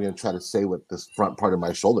 I'm not even going to try to say what this front part of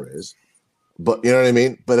my shoulder is, but you know what I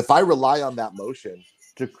mean? But if I rely on that motion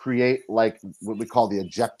to create like what we call the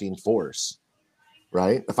ejecting force,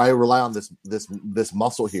 right? If I rely on this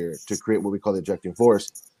muscle here to create what we call the ejecting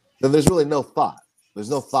force, then there's really no thought. There's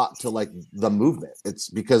no thought to like the movement. It's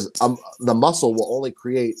because the muscle will only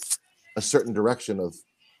create a certain direction of.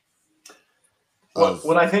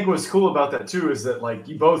 What I think was cool about that too is that like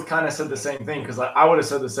you both kind of said the same thing, because I would have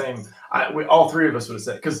said the same. All three of us would have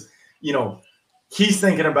said, because he's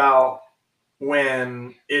thinking about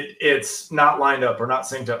when it's not lined up or not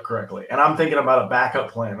synced up correctly, and I'm thinking about a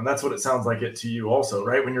backup plan, and that's what it sounds like it to you also,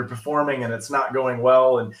 right? When you're performing and it's not going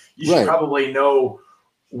well, and you should probably know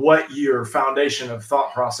what your foundation of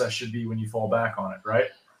thought process should be when you fall back on it, right?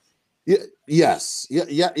 Yes,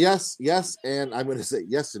 and I'm going to say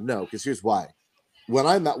yes and no, because here's why. When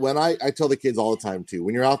I tell the kids all the time too,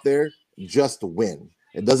 when you're out there, just win.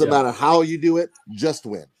 It doesn't matter how you do it, just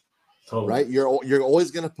win. Totally. Right? You're always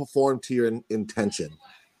going to perform to your intention.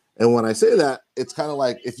 And when I say that, it's kind of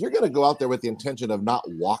like if you're going to go out there with the intention of not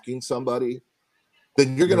walking somebody,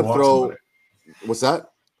 then you're going to throw. Somebody. What's that?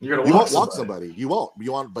 You won't walk somebody. You won't.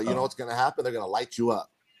 You know what's going to happen? They're going to light you up.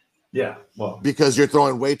 Yeah. Well, because you're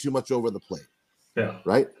throwing way too much over the plate. Yeah.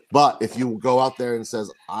 Right. But if you go out there and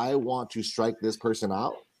says, I want to strike this person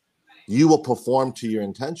out, you will perform to your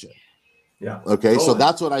intention. Yeah. Okay. Totally. So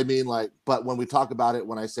that's what I mean. Like, but when we talk about it,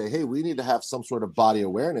 when I say, hey, we need to have some sort of body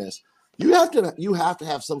awareness, you have to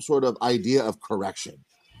have some sort of idea of correction.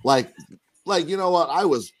 Like, you know what? I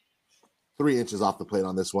was 3 inches off the plate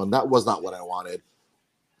on this one. That was not what I wanted.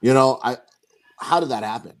 How did that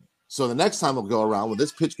happen? So the next time I'll go around when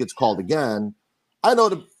this pitch gets called again, I know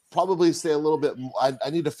to probably say a little bit. I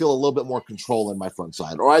need to feel a little bit more control in my front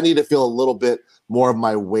side, or I need to feel a little bit more of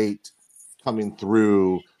my weight coming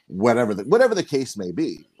through, whatever the case may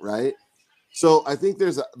be, right? So I think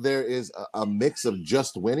there is a mix of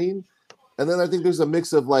just winning, and then I think there's a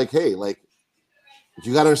mix of like, hey, like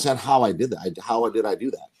you got to understand how I did that. How did I do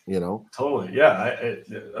that? Totally, yeah.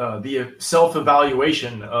 The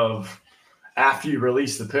self-evaluation of after you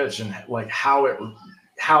release the pitch and like how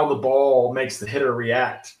the ball makes the hitter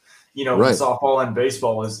react. Right. In softball and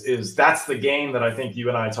baseball is that's the game that I think you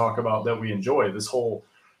and I talk about that we enjoy. This whole,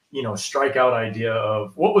 strikeout idea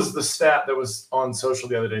of what was the stat that was on social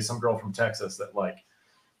the other day? Some girl from Texas that like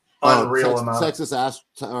unreal amount. Texas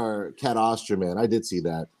Cat Osterman. I did see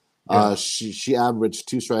that. Yeah. She averaged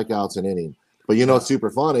 2 strikeouts an inning. But what's super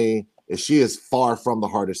funny is she is far from the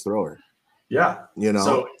hardest thrower. Yeah.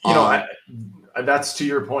 So that's to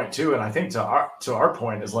your point too, and I think to our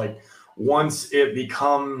point is like once it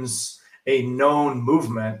becomes a known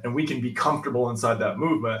movement and we can be comfortable inside that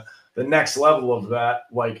movement, the next level of that,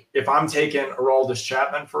 like if I'm taking Aroldis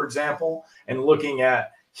Chapman, for example, and looking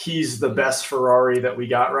at he's the best Ferrari that we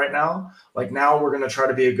got right now, like now we're going to try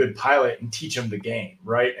to be a good pilot and teach him the game,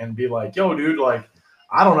 right? And be like, yo, dude, like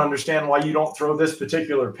I don't understand why you don't throw this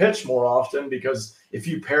particular pitch more often, because if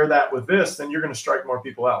you pair that with this, then you're going to strike more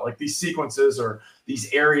people out. Like these sequences or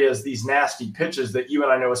these areas, these nasty pitches that you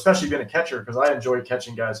and I know, especially being a catcher, because I enjoy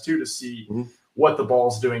catching guys too, to see what the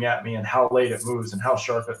ball's doing at me and how late it moves and how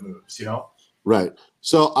sharp it moves, Right.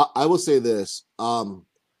 So I will say this. I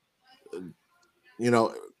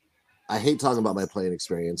hate talking about my playing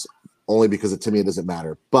experience only because to me it doesn't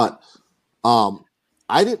matter. But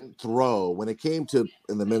I didn't throw when it came to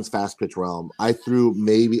in the men's fast pitch realm. I threw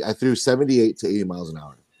 78 to 80 miles an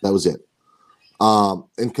hour. That was it.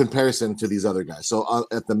 In comparison to these other guys. So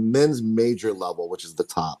at the men's major level, which is the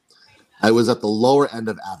top, I was at the lower end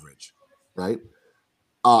of average, right?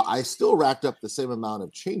 I still racked up the same amount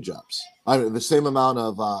of changeups. The same amount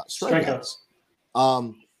of strikeouts.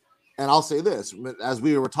 And I'll say this, as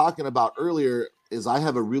we were talking about earlier, is I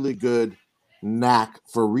have a really good knack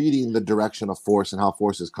for reading the direction of force and how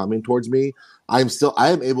force is coming towards me. I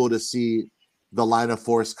am able to see the line of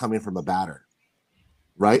force coming from a batter.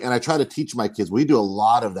 Right. And I try to teach my kids. We do a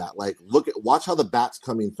lot of that. Like, watch how the bat's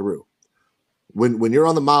coming through. When you're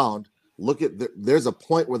on the mound, there's a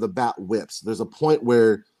point where the bat whips. There's a point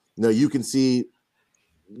where you can see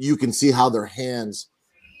how their hands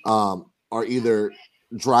are either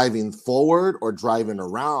driving forward or driving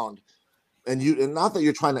around. And not that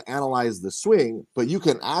you're trying to analyze the swing, but you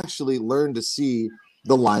can actually learn to see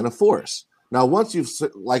the line of force. Now, once you've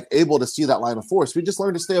able to see that line of force, we just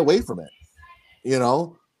learn to stay away from it.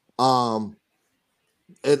 And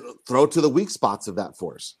throw to the weak spots of that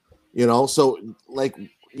force, so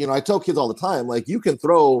I tell kids all the time, you can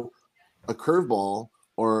throw a curveball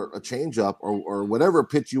or a changeup or whatever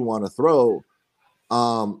pitch you want to throw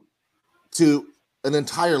to an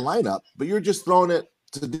entire lineup, but you're just throwing it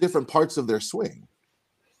to different parts of their swing,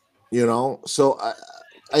 so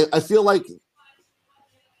I feel like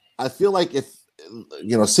if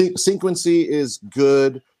sequency is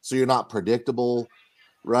good, so you're not predictable,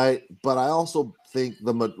 right? But I also think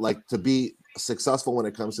to be successful when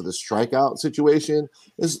it comes to the strikeout situation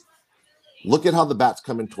is look at how the bat's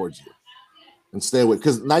coming towards you and stay away,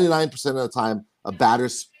 because 99% of the time a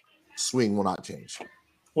batter's swing will not change.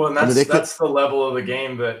 Well, and that's the level of the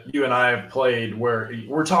game that you and I have played, where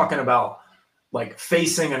we're talking about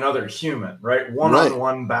facing another human, right?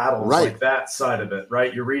 One-on-one battles, right. That side of it,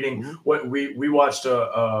 right? You're reading what we watched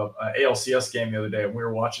a ALCS game the other day, and we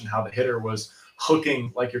were watching how the hitter was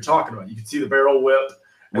hooking, like you're talking about. You could see the barrel whip,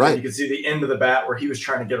 and then you could see the end of the bat where he was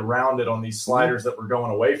trying to get around it on these sliders that were going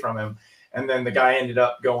away from him. And then the guy ended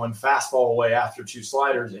up going fastball away after 2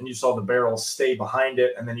 sliders, and you saw the barrel stay behind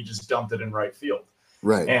it, and then he just dumped it in right field.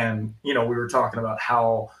 Right. And, we were talking about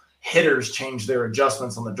how hitters change their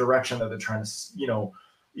adjustments on the direction that they're trying to,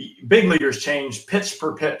 big leaguers change pitch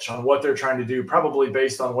per pitch on what they're trying to do, probably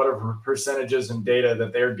based on whatever percentages and data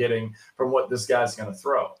that they're getting from what this guy's going to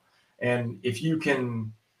throw. And if you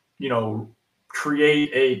can, create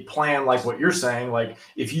a plan like what you're saying,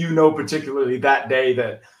 if particularly that day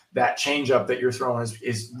that changeup that you're throwing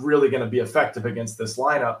is really going to be effective against this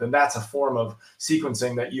lineup, then that's a form of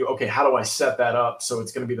sequencing that how do I set that up so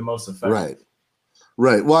it's going to be the most effective?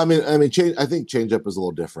 Right. Well, I think changeup is a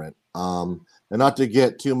little different. And not to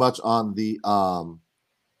get too much on the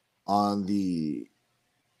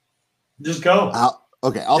just go. I'll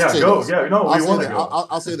say go. this. Yeah, no, we want to go.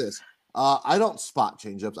 I'll say this. I don't spot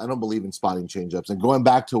changeups. I don't believe in spotting changeups. And going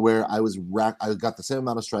back to where I got the same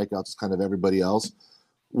amount of strikeouts as kind of everybody else.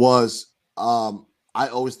 Was I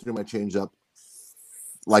always threw my changeup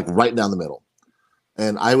right down the middle,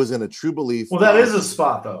 and I was in a true belief. Well, that is a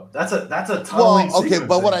spot though. That's a tunneling. Well, okay,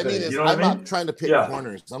 but what I mean is, I'm not trying to pick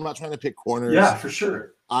corners. I'm not trying to pick corners. Yeah, for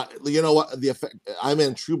sure. You know what? I'm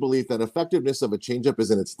in true belief that effectiveness of a changeup is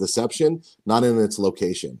in its deception, not in its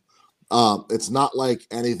location. It's not like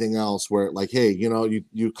anything else where, hey,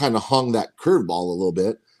 you kind of hung that curveball a little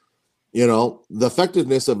bit. The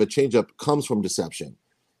effectiveness of a changeup comes from deception.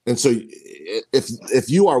 And so if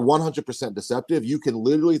you are 100% deceptive, you can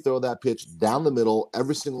literally throw that pitch down the middle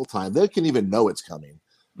every single time. They can even know it's coming,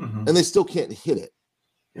 and they still can't hit it,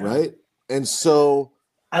 right? And so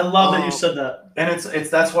I love that you said that. And it's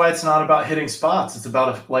that's why it's not about hitting spots. It's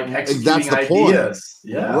about executing that's the ideas.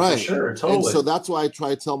 Point. Yeah, right. For sure, totally. And so that's why I try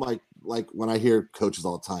to tell when I hear coaches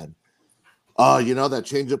all the time, that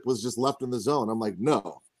changeup was just left in the zone. I'm like,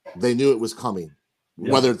 no, they knew it was coming.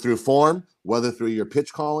 Yeah. Whether through form, whether through your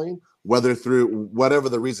pitch calling, whether through whatever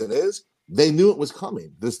the reason is, they knew it was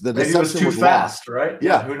coming. The deception was too fast, lost. Right?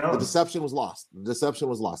 Yeah, who knows? The deception was lost.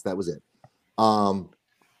 That was it.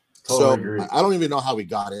 Totally agree. I don't even know how we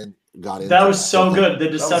got in. That was so good. The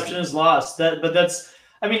deception is lost. And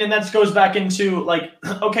that goes back into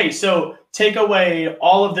okay, so take away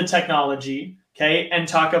all of the technology, okay, and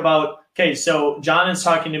talk about. Okay, so John is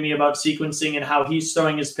talking to me about sequencing and how he's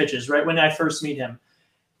throwing his pitches, right, when I first meet him.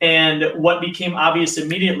 And what became obvious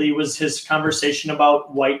immediately was his conversation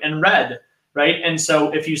about white and red. right? And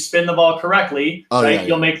so if you spin the ball correctly,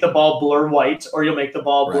 you'll make the ball blur white or you'll make the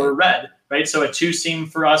ball blur red, right? So a two seam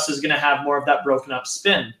for us is going to have more of that broken up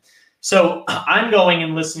spin. So I'm going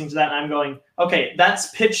and listening to that and I'm going, okay, that's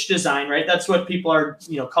pitch design, right? That's what people are,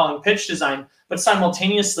 calling pitch design, but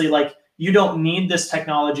simultaneously, like, you don't need this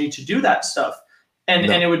technology to do that stuff. And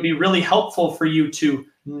it would be really helpful for you to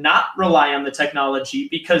not rely on the technology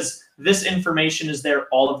because this information is there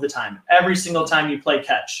all of the time, every single time you play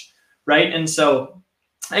catch, right? And so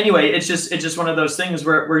anyway, it's just one of those things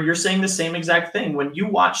where you're saying the same exact thing. When you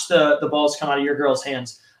watch the balls come out of your girl's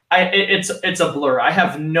hands, it's a blur. I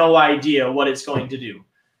have no idea what it's going to do.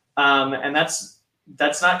 And that's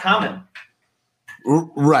not common.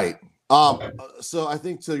 Right. So I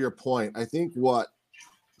think to your point, I think what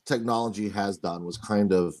technology has done was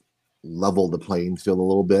kind of level the playing field a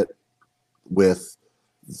little bit with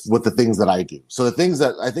the things that I do. So the things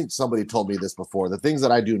that I think somebody told me this before, the things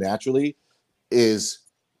that I do naturally is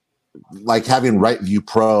like having Right View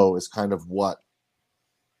Pro is kind of what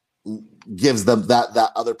gives them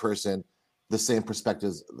that other person the same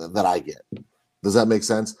perspectives that I get. Does that make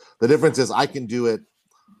sense? The difference is I can do it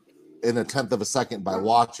in a tenth of a second by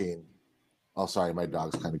watching. Oh, sorry, my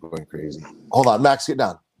dog's kind of going crazy. Hold on, Max, get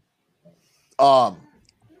down. What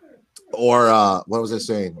was I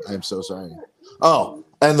saying? I'm so sorry. Oh,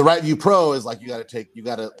 and the Right View Pro is like you got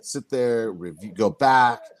to sit there, review, go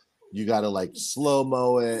back. You got to like slow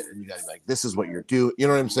mo it, and you got to like this is what you're doing. You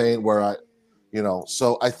know what I'm saying?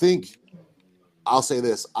 So I think I'll say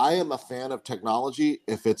this: I am a fan of technology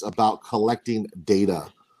if it's about collecting data.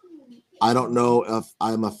 I don't know if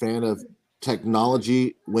I'm a fan of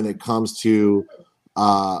technology when it comes to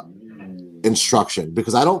instruction,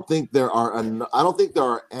 because I don't think there are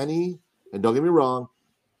any, and don't get me wrong,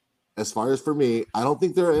 as far as for me, I don't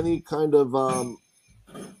think there are any kind of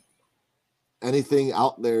anything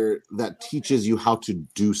out there that teaches you how to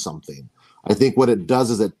do something. I think what it does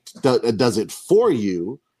is it does it for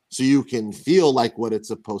you so you can feel like what it's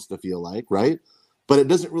supposed to feel like, right? But it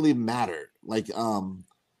doesn't really matter. Like I'm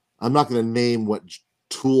not going to name what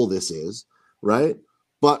tool this is, right?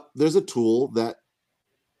 But there's a tool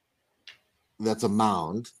that's a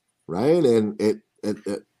mound, right? And it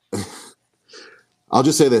I'll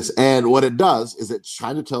just say this. And what it does is it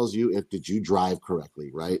kind of tells you did you drive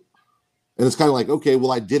correctly, right? And it's kind of like, okay,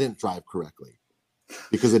 well, I didn't drive correctly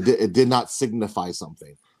because it did not signify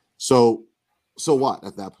something. So what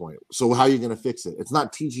at that point? So how are you going to fix it? It's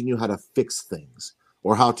not teaching you how to fix things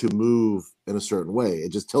or how to move in a certain way.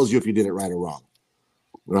 It just tells you if you did it right or wrong,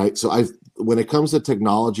 right? So when it comes to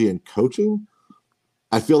technology and coaching,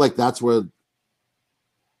 I feel like that's where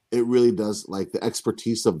it really does, like the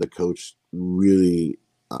expertise of the coach really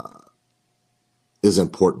is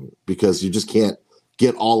important, because you just can't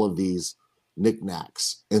get all of these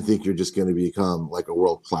knickknacks and think you're just going to become like a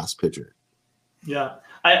world-class pitcher. Yeah.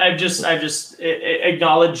 I've just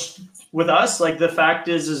acknowledged with us, like the fact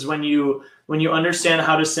is when you understand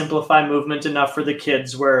how to simplify movement enough for the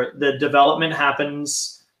kids where the development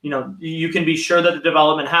happens, you can be sure that the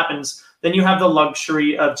development happens, then you have the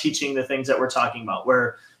luxury of teaching the things that we're talking about,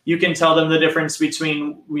 where you can tell them the difference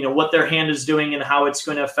between, what their hand is doing and how it's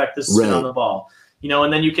going to affect the spin on the ball,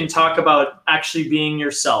 and then you can talk about actually being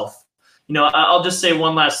yourself. I'll just say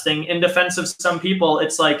one last thing in defense of some people.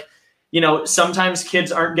 It's like, sometimes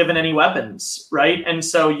kids aren't given any weapons, right? And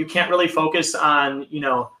so you can't really focus on,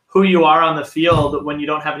 who you are on the field when you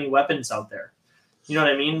don't have any weapons out there. You know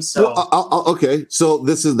what I mean? So okay. So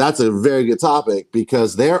that's a very good topic,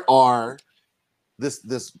 because there are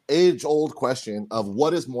this age-old question of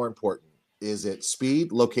what is more important. Is it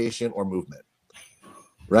speed, location, or movement?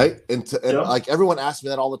 Right? And like everyone asks me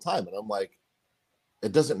that all the time, and I'm like,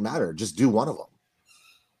 it doesn't matter. Just do one of them.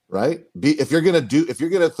 Right? If you're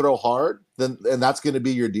gonna throw hard, then and that's gonna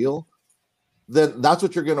be your deal, then that's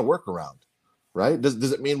what you're gonna work around. Right?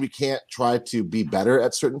 Does it mean we can't try to be better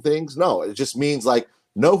at certain things? No, it just means like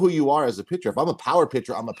know who you are as a pitcher. If I'm a power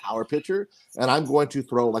pitcher, I'm a power pitcher, and I'm going to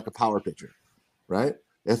throw like a power pitcher. Right?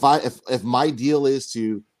 If my deal is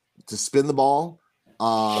to spin the ball,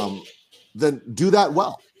 then do that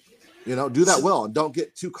well. Do that well, and don't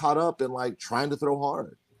get too caught up in like trying to throw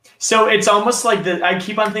hard. So it's almost like I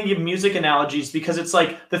keep on thinking of music analogies, because it's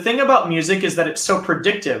like the thing about music is that it's so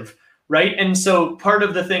predictive, right? And so part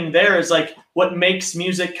of the thing there is like what makes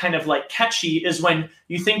music kind of like catchy is when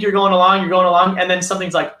you think you're going along, and then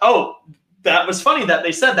something's like, oh, that was funny that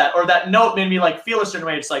they said that, or that note made me like feel a certain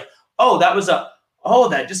way. It's like, oh,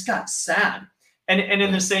 that just got sad. And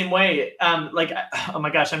in the same way, like, oh my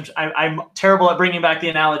gosh, I'm terrible at bringing back the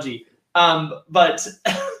analogy. But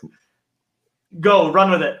go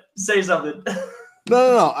run with it. Say something.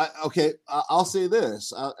 No. I'll say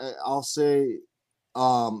this. I'll say,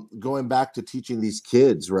 going back to teaching these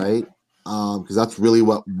kids, right? Because that's really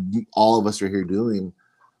what all of us are here doing.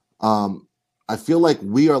 I feel like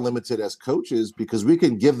we are limited as coaches because we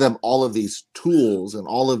can give them all of these tools and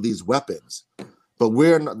all of these weapons, but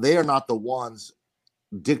they are not the ones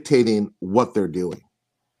dictating what they're doing.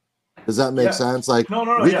 Does that make sense? Like, no.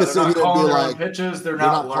 We Yeah, can they're sit not here and be calling their like, own pitches. They're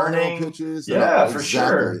not not calling their own learning pitches. Yeah, for exactly.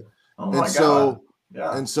 sure. Oh my God.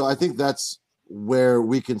 Yeah. And so I think that's where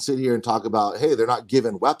we can sit here and talk about, hey, they're not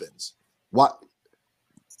given weapons.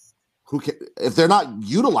 If they're not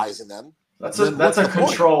utilizing them? That's a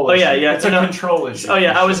control issue. Oh, yeah. It's a control issue. Oh,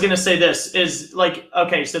 yeah. I was going to say this is like,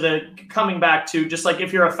 okay, so coming back to just like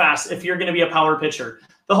if you're going to be a power pitcher,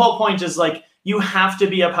 the whole point is like you have to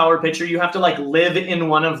be a power pitcher. You have to like live in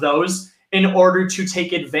one of those in order to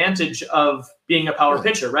take advantage of being a power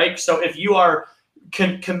pitcher, right? So if you are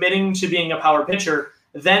committing to being a power pitcher,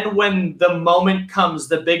 then when the moment comes,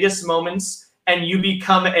 the biggest moments, and you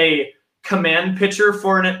become a command pitcher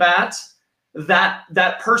for an at-bat,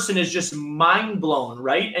 that person is just mind blown,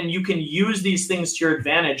 right? And you can use these things to your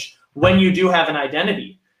advantage when you do have an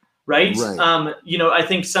identity, right? I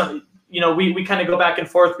think we kind of go back and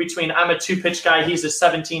forth between I'm a 2-pitch guy, he's a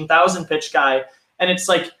 17,000 pitch guy, and it's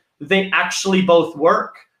like they actually both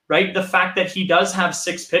work, right? The fact that he does have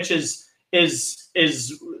 6 pitches is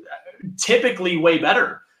typically way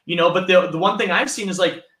better, but the one thing I've seen is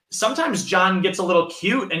like sometimes John gets a little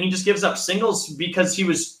cute and he just gives up singles because he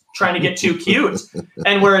was trying to get too cute.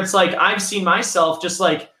 And where it's like, I've seen myself just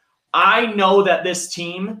like, I know that this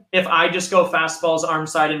team, if I just go fastballs, arm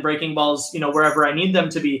side, and breaking balls, wherever I need them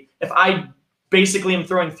to be, if I basically am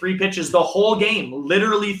throwing 3 pitches the whole game,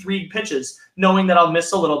 literally 3 pitches, knowing that I'll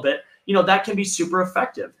miss a little bit, that can be super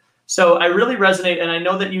effective. So I really resonate, and I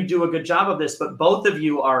know that you do a good job of this, but both of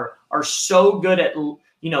you are so good at,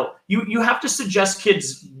 you have to suggest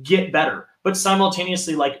kids get better, but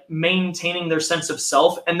simultaneously like maintaining their sense of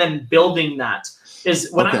self and then building that is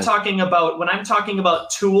when I'm talking about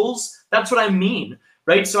tools, that's what I mean,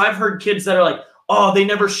 right? So I've heard kids that are like, oh, they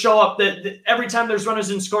never show up. Every time there's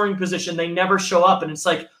runners in scoring position, they never show up. And it's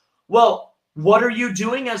like, well, what are you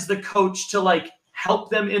doing as the coach to like help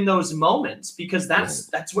them in those moments? Because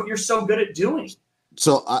that's what you're so good at doing.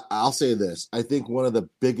 So I'll say this. I think one of the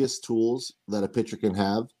biggest tools that a pitcher can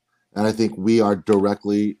have, and I think we are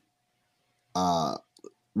directly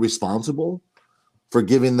responsible for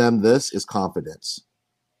giving them this, is confidence,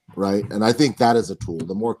 right? And I think that is a tool.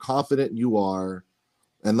 The more confident you are,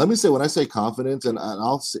 and let me say, when I say confidence, and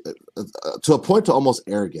I'll say, to a point to almost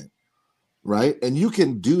arrogant, right? And you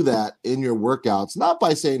can do that in your workouts, not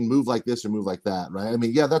by saying move like this or move like that, right? I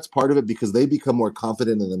mean, yeah, that's part of it because they become more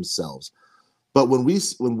confident in themselves. But when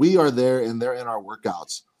we are there and they're in our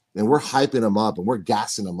workouts and we're hyping them up and we're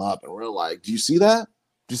gassing them up and we're like, do you see that?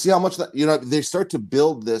 Do you see how much that, they start to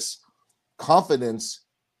build this confidence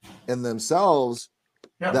in themselves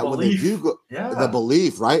that belief. When they do go, the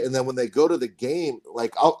belief, right? And then when they go to the game,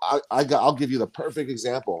 like I'll give you the perfect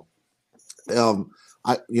example.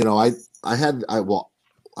 I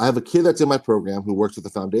have a kid that's in my program who works with the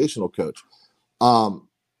foundational coach. And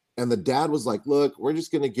the dad was like, look, we're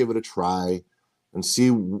just going to give it a try and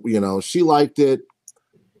see, she liked it,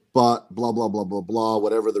 but blah, blah, blah, blah, blah,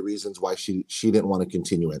 whatever the reasons why she didn't want to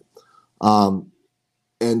continue it.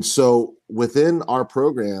 And so within our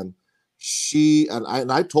program,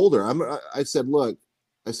 I told her, I said,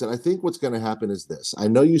 I think what's going to happen is this. I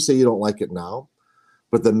know you say you don't like it now,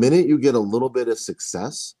 but the minute you get a little bit of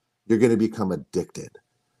success, you're going to become addicted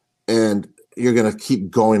and you're going to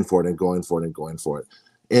keep going for it and going for it and going for it.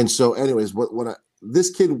 And so anyways,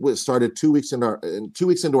 this kid started 2 weeks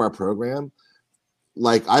into our program,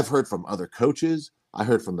 like I've heard from other coaches, I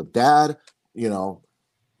heard from the dad,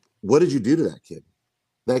 what did you do to that kid?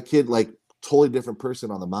 That kid, like totally different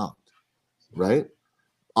person on the mound. Right.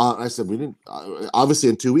 I said, we didn't, obviously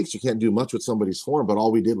in 2 weeks, you can't do much with somebody's form, but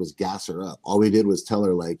all we did was gas her up. All we did was tell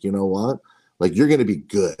her, like, you know what, like, you're going to be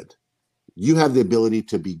good. You have the ability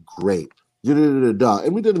to be great.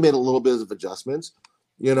 And we made a little bit of adjustments,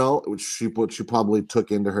 which she probably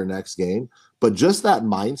took into her next game. But just that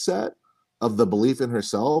mindset of the belief in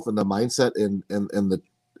herself and the mindset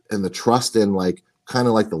in the trust in like kind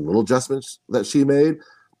of like the little adjustments that she made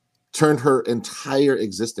turned her entire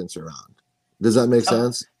existence around. Does that make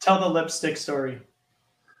sense? Tell the lipstick story.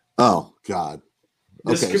 Oh God.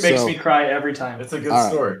 This makes me cry every time. It's a good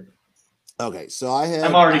story. Okay. So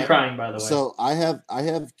I'm already crying, by the way. So I have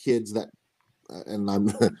kids that, and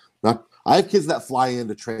I'm not, I have kids that fly in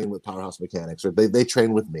to train with Powerhouse Mechanics, or they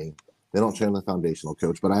train with me. They don't train with the foundational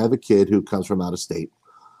coach, but I have a kid who comes from out of state.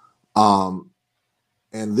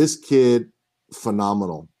 And this kid,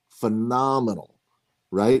 phenomenal,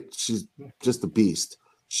 right? She's just a beast.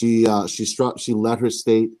 She led her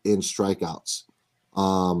state in strikeouts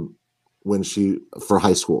for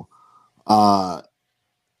high school.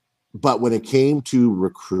 But when it came to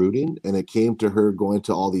recruiting and it came to her going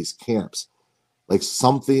to all these camps, like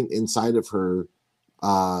something inside of her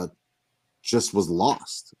just was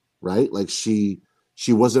lost, right? Like she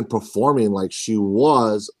wasn't performing like she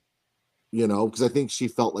was, because I think she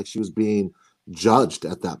felt like she was being judged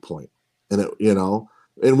at that point. And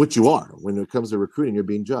in which you are. When it comes to recruiting, you're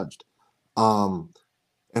being judged. And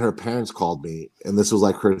her parents called me, and this was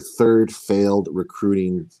like her third failed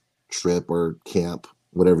recruiting trip or camp,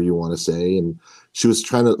 whatever you want to say. And she was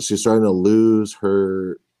starting to lose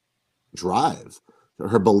her drive,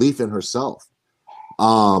 her belief in herself.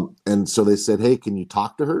 And so they said, "Hey, can you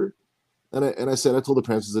talk to her?" And I told the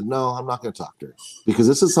parents, I said, "No, I'm not going to talk to her because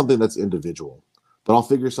this is something that's individual, but I'll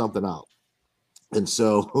figure something out." And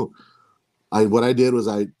so what I did was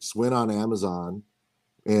I just went on Amazon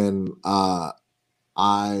and I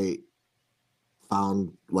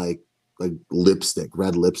found like lipstick,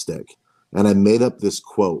 red lipstick. And I made up this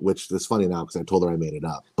quote, which is funny now because I told her I made it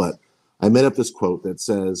up. But I made up this quote that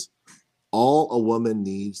says, "All a woman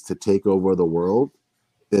needs to take over the world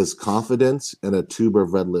is confidence and a tube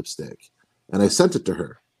of red lipstick." And I sent it to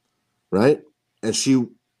her, right? And she,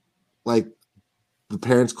 like, the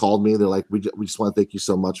parents called me. They're like, we just want to thank you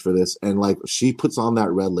so much for this. And, like, she puts on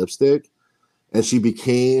that red lipstick, and she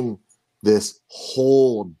became this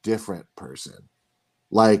whole different person.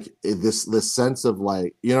 Like, this sense of,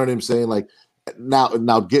 like, you know what I'm saying? Like, now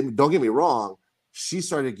don't get me wrong. She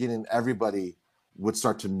started getting, everybody would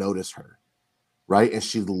start to notice her, right? And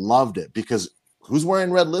she loved it because who's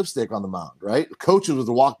wearing red lipstick on the mound, right? Coaches would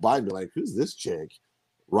walk by and be like, "Who's this chick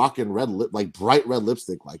rocking like bright red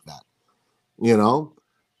lipstick like that?" And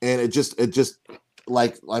it just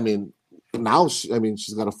like, I mean, now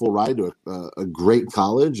she's got a full ride to a great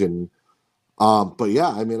college. And but yeah,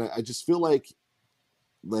 I mean, I just feel like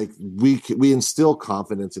we instill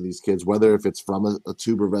confidence in these kids, whether if it's from a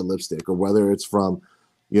tube of red lipstick or whether it's from,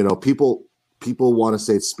 people want to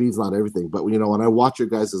say speed's not everything, but when I watch your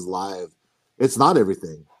guys' live, it's not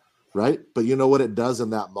everything, right? But you know what it does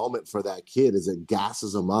in that moment for that kid is it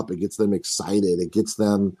gasses them up, it gets them excited, it gets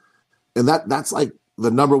them, and that's like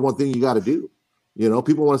the number one thing you got to do.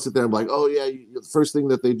 People want to sit there and be like, "Oh yeah," the first thing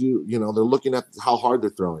that they do, they're looking at how hard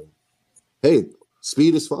they're throwing. Hey,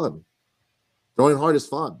 speed is fun. Throwing hard is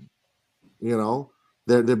fun.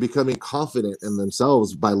 They're becoming confident in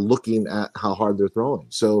themselves by looking at how hard they're throwing.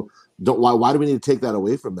 So why do we need to take that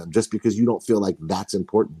away from them just because you don't feel like that's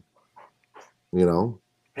important?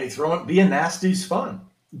 Hey, being nasty is fun.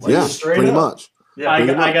 Like, yeah, pretty much. Yeah, I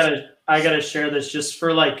gotta share this just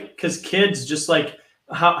for because kids, just like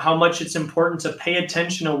how much it's important to pay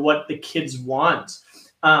attention to what the kids want.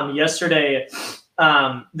 Yesterday,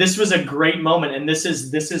 this was a great moment, and this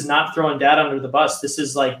is not throwing dad under the bus.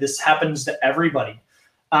 This happens to everybody.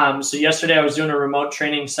 So yesterday I was doing a remote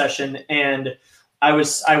training session, and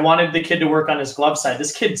I wanted the kid to work on his glove side.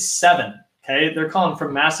 This kid's 7. Okay, they're calling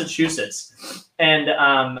from Massachusetts, and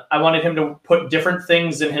I wanted him to put different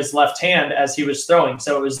things in his left hand as he was throwing.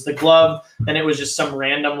 So it was the glove, then it was just some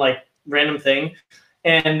random thing,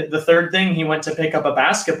 and the third thing, he went to pick up a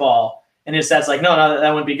basketball, and his dad's like, "No, that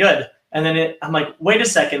wouldn't be good." And then I'm like, "Wait a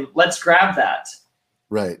second, let's grab that."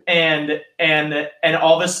 Right. And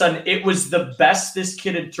all of a sudden, it was the best this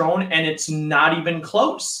kid had thrown, and it's not even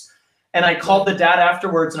close. And I called the dad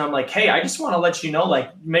afterwards, and I'm like, "Hey, I just want to let you know,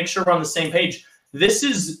 make sure we're on the same page. This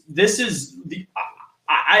is the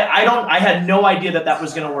I had no idea that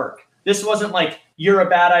was going to work. This wasn't like you're a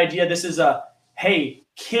bad idea. This is hey,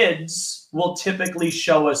 kids will typically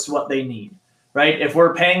show us what they need, right? If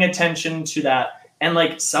we're paying attention to that, and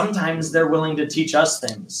sometimes they're willing to teach us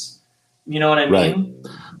things. You know what I mean?"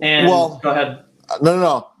 Right. And go ahead.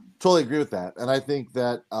 No, totally agree with that. And I think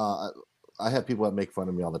that I have people that make fun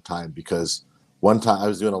of me all the time because one time I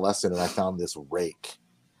was doing a lesson and I found this rake,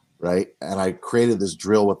 right? And I created this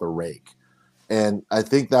drill with a rake. And I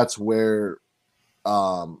think that's where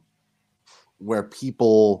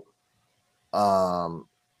people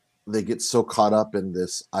they get so caught up in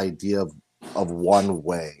this idea of one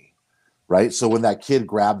way, right? So when that kid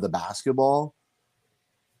grabbed the basketball,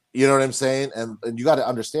 you know what I'm saying? And you got to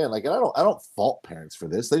understand, and I don't fault parents for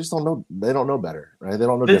this. They just don't know. They don't know better, right? They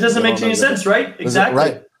don't know. It doesn't make any sense, right? Exactly.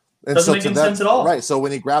 Right. And doesn't make any sense at all. Right. So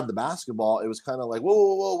when he grabbed the basketball, it was kind of like,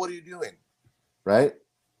 whoa, what are you doing? Right.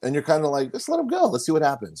 And you're kind of like, just let him go. Let's see what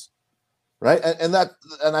happens. Right. And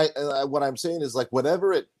what I'm saying is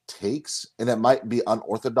whatever it takes, and it might be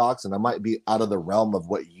unorthodox, and it might be out of the realm of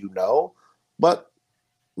what you know, but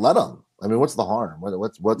let them. I mean, what's the harm?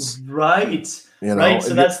 What's right? You know, right.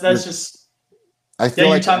 So that's just. I feel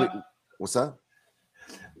like what's that?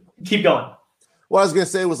 Keep going. What I was gonna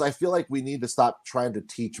say was I feel like we need to stop trying to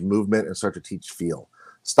teach movement and start to teach feel.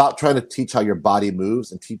 Stop trying to teach how your body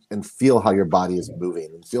moves and teach and feel how your body is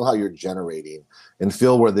moving and feel how you're generating and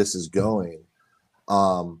feel where this is going.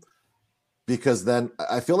 Because then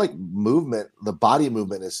I feel like the body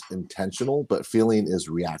movement is intentional, but feeling is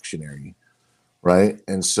reactionary, right?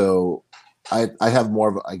 And so I have more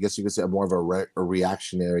of, I guess you could say, more of a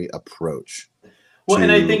reactionary approach. Well,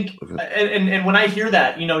 and I think, and when I hear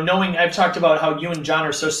that, knowing I've talked about how you and John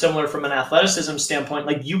are so similar from an athleticism standpoint,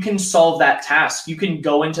 like you can solve that task, you can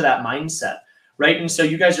go into that mindset, right? And so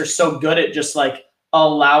you guys are so good at just like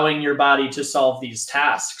allowing your body to solve these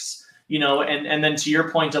tasks, and then to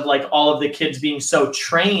your point of like all of the kids being so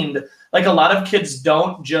trained, like a lot of kids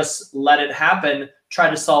don't just let it happen, try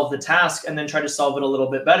to solve the task and then try to solve it a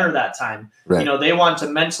little bit better that time. Right. They want to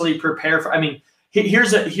mentally prepare for,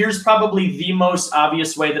 here's probably the most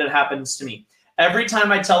obvious way that it happens to me. Every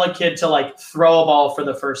time I tell a kid to like throw a ball for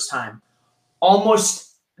the first time,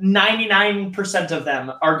 almost 99% of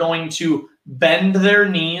them are going to bend their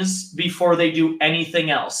knees before they do anything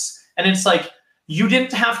else. And it's like, you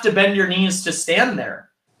didn't have to bend your knees to stand there.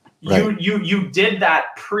 Right. You did that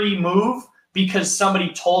pre-move because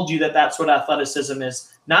somebody told you that that's what athleticism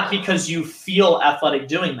is, not because you feel athletic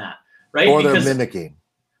doing that, right? Or they're mimicking.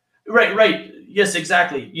 Right. Yes,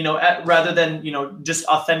 exactly. Rather than, just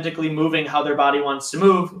authentically moving how their body wants to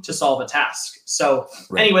move to solve a task. So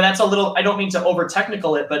Anyway, that's a little, I don't mean to over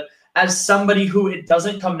technical it, but as somebody who it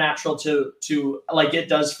doesn't come natural to like it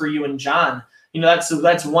does for you and John,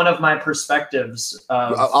 that's one of my perspectives.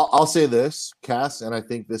 I'll say this, Cass, and I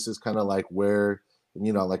think this is kind of like where,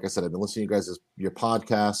 like I said, I've been listening to you guys' your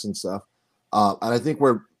podcasts and stuff. And I think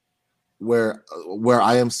where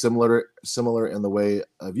I am similar in the way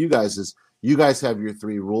of you guys is, you guys have your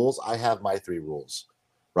 3 rules. I have my 3 rules,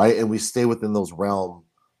 right? And we stay within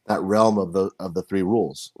that realm of the 3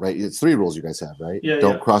 rules, right? It's 3 rules you guys have, right? Yeah.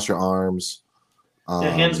 Don't cross your arms.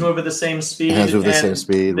 Hands move at the same speed. Hands move at the same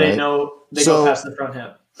speed, they right? They go past the front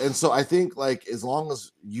hip. And so I think like as long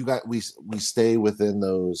as we stay within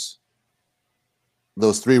those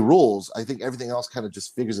 3 rules, I think everything else kind of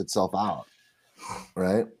just figures itself out,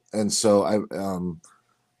 right? And so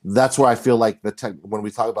that's where I feel like when we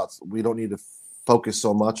talk about, we don't need to focus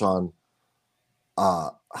so much on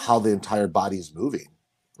how the entire body is moving,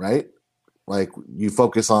 right? Like you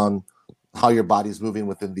focus on how your body's moving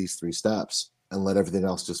within these 3 steps and let everything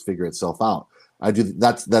else just figure itself out. I do.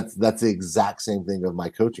 That's the exact same thing of my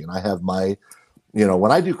coaching. I have my,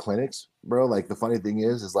 when I do clinics, bro, like the funny thing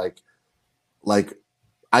is like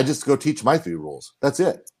I just go teach my 3 rules. That's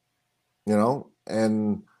it,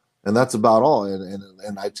 and that's about all.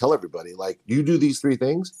 And I tell everybody, like, you do these 3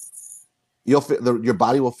 things, your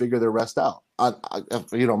body will figure the rest out.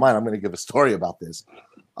 If you don't mind, I'm going to give a story about this.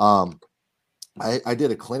 I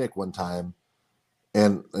did a clinic one time,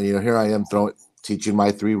 and here I am teaching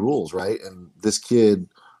my 3 rules, right? And this kid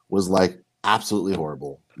was like absolutely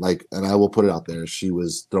horrible. Like, and I will put it out there, she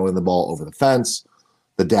was throwing the ball over the fence.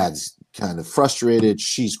 The dad's kind of frustrated.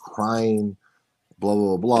 She's crying, blah,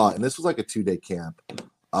 blah, blah, blah. And this was like a 2-day camp.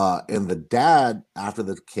 And the dad, after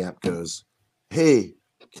the camp, goes, "Hey,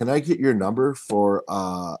 can I get your number for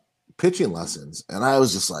pitching lessons?" And I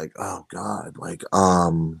was just like, oh God, like,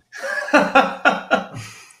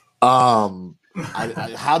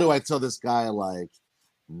 how do I tell this guy, like,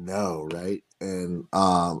 no, right? And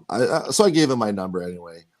so I gave him my number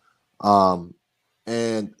anyway.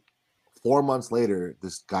 And 4 months later,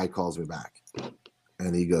 this guy calls me back,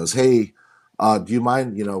 and he goes, "Hey, do you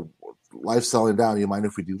mind? Life's settling down. You mind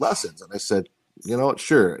if we do lessons?" And I said,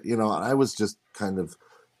 sure. And I was just kind of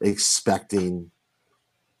expecting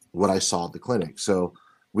what I saw at the clinic. So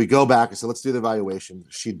we go back. I said, let's do the evaluation.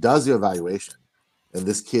 She does the evaluation, and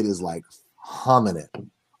this kid is like humming it,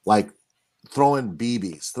 like throwing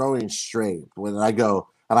BBs, throwing straight. When I go,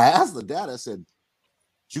 and I asked the dad, I said,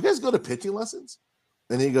 "Did you guys go to pitching lessons?"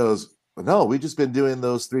 And he goes, "No, we've just been doing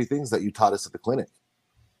those 3 things that you taught us at the clinic."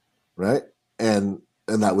 Right. And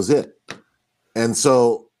that was it. And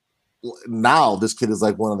so now this kid is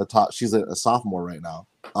like one of the top, she's a sophomore right now.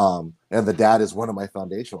 And the dad is one of my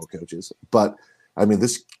foundational coaches, but I mean,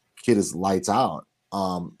 this kid is lights out.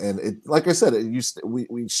 And it, like I said,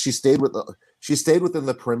 she stayed within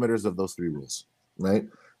the perimeters of those 3 rules. Right.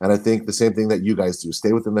 And I think the same thing that you guys do,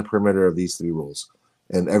 stay within the perimeter of these 3 rules,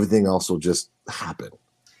 and everything else will just happen.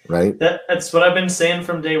 Right. That's what I've been saying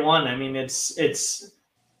from day one. I mean, it's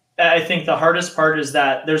I think the hardest part is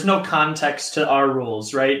that there's no context to our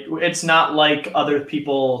rules, right? It's not like other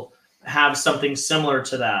people have something similar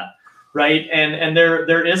to that, right? And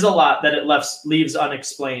there is a lot that it leaves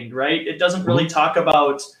unexplained, right? It doesn't really talk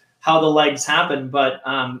about how the legs happen, but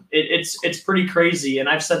it's pretty crazy. And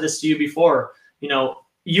I've said this to you before. You know,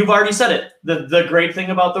 you've already said it. The great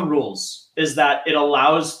thing about the rules is that it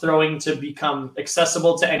allows throwing to become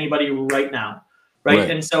accessible to anybody right now, right?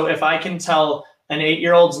 And so if I can tell an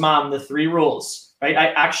 8-year-old's mom the 3 rules, right, I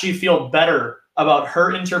actually feel better about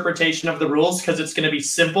her interpretation of the rules because it's going to be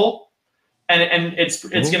simple, and it's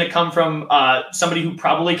going to come from somebody who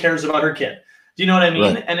probably cares about her kid. Do you know what I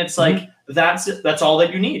mean? And it's like that's all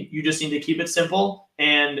that you need. You just need to keep it simple,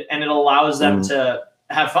 and it allows them to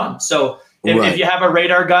have fun. So if you have a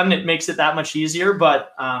radar gun, it makes it that much easier.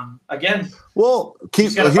 But again,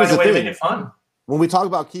 here's find a the way to thing. make it fun. When we talk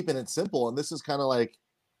about keeping it simple, and this is kind of like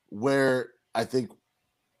where I think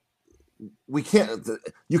you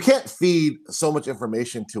can't feed so much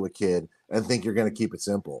information to a kid and think you're going to keep it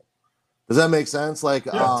simple. Does that make sense? Like,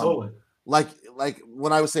 totally. Like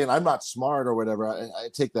when I was saying I'm not smart or whatever, I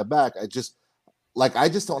take that back. I just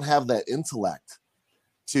don't have that intellect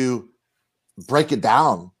to break it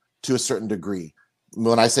down to a certain degree.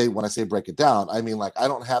 When I say break it down, I mean, like, I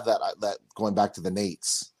don't have that going back to the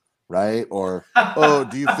Nates, right? Or, oh,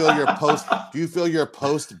 do you feel your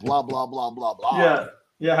post blah blah blah blah blah?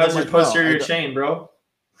 Yeah. How's your posterior chain, bro?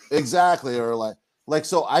 Exactly. Or like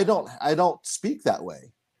so I don't speak that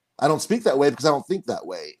way. I don't speak that way because I don't think that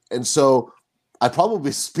way. And so I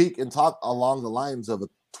probably speak and talk along the lines of a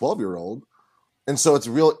 12-year-old. And so it's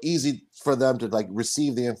real easy for them to like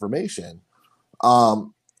receive the information.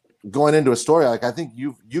 Going into a story, like, I think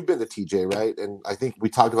you've been to TJ, right? And I think we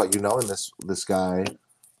talked about knowing this guy.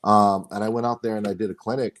 And I went out there and I did a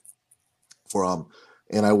clinic for him.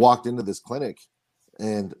 And I walked into this clinic,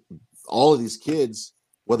 and all of these kids,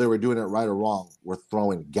 whether they were doing it right or wrong, were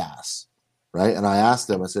throwing gas, right? And I asked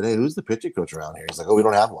them, I said, hey, who's the pitching coach around here? He's like, oh, we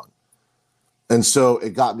don't have one. And so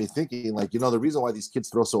it got me thinking, like, the reason why these kids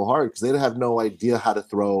throw so hard, because they have no idea how to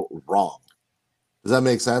throw wrong. Does that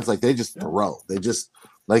make sense? Like, they just throw. They just,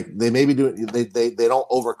 like, they maybe do it. They don't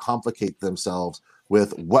overcomplicate themselves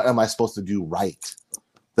with what am I supposed to do right?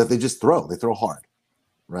 That they just throw. They throw hard,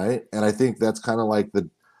 right? And I think that's kind of like the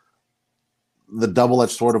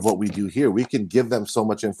double-edged sword of what we do here. We can give them so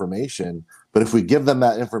much information, but if we give them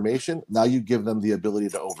that information, now you give them the ability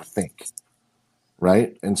to overthink,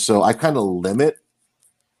 right? And so I kind of limit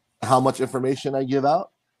how much information I give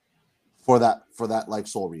out for that like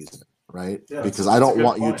sole reason, right? Yeah, because I don't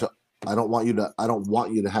want point. I don't want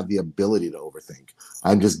you to have the ability to overthink.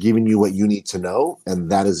 I'm just giving you what you need to know, and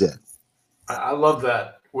that is it. I love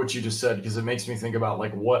that, what you just said, because it makes me think about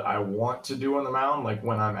like what I want to do on the mound, like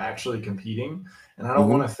when I'm actually competing. And I don't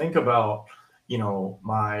want to think about,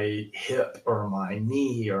 my hip or my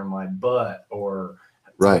knee or my butt or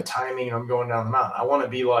the timing I'm going down the mound. I want to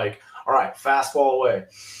be like, all right, fastball away,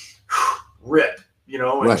 rip,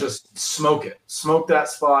 and just smoke it. Smoke that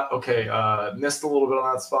spot. Okay, missed a little bit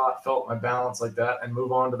on that spot, felt my balance like that, and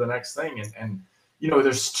move on to the next thing. And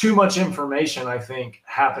there's too much information, I think,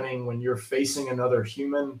 happening when you're facing another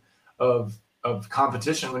human of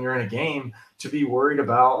competition when you're in a game, to be worried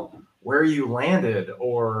about where you landed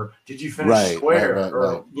or did you finish square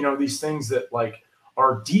or these things that like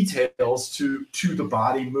are details to the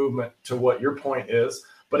body movement, to what your point is,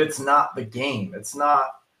 but it's not the game. It's not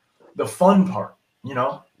the fun part,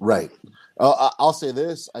 Right. I'll say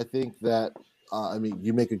this. I think that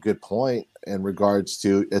you make a good point in regards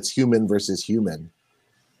to it's human versus human.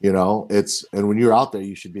 And when you're out there,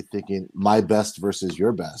 you should be thinking my best versus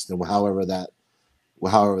your best, and however that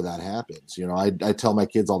happens. I tell my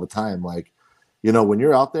kids all the time, like, when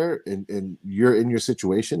you're out there and you're in your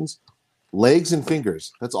situations, legs and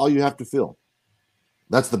fingers, that's all you have to feel.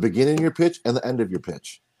 That's the beginning of your pitch and the end of your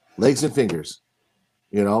pitch. Legs and fingers,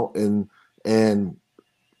 and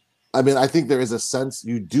I think there is a sense,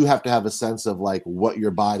 you do have to have a sense of like what your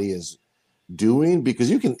body is doing, because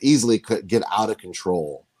you can easily get out of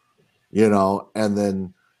control, and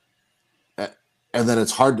then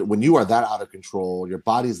it's hard when you are that out of control, your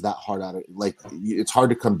body's that hard it's hard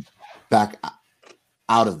to come back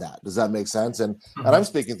out of that. Does that make sense? And I'm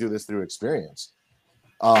speaking through experience.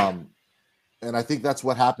 And I think that's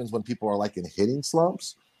what happens when people are like in hitting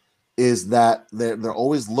slumps, is that they're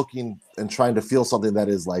always looking and trying to feel something that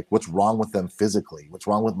is like, what's wrong with them physically? What's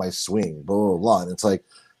wrong with my swing? Blah, blah, blah. And it's like,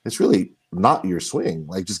 it's really not your swing.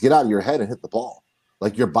 Like, just get out of your head and hit the ball.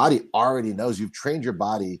 Like, your body already knows. You've trained your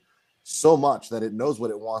body so much that it knows what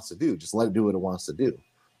it wants to do. Just let it do what it wants to do.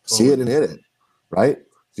 See it and hit it, right?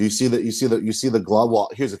 If Do you see that? You see the glove. Well,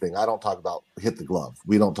 here's the thing. I don't talk about hit the glove.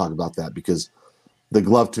 We don't talk about that because the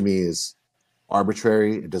glove to me is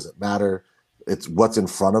arbitrary. It doesn't matter. It's what's in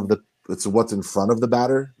front of the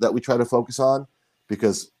batter that we try to focus on,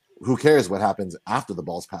 because who cares what happens after the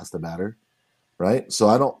ball's past the batter, right? So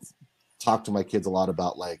I don't talk to my kids a lot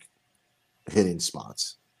about like hitting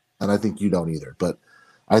spots, and I think you don't either. But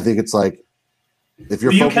I think it's like if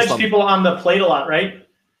you're you catch people on the plate a lot, right?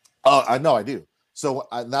 Oh, I know I do. So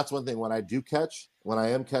that's one thing. When I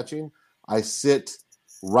am catching, I sit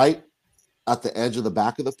right at the edge of the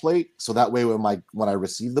back of the plate, so that way when I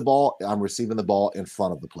receive the ball, I'm receiving the ball in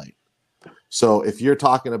front of the plate. So if you're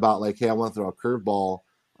talking about like, hey, I want to throw a curveball,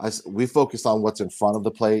 we focus on what's in front of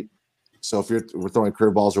the plate. So if we're throwing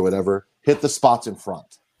curveballs or whatever, hit the spots in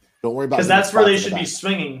front. Don't worry about, because that's where they should be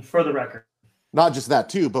swinging, for the record. Not just that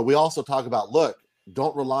too, but we also talk about, look,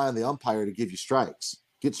 don't rely on the umpire to give you strikes.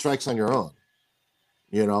 Get strikes on your own.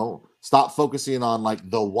 You know, stop focusing on like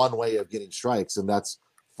the one way of getting strikes, and that's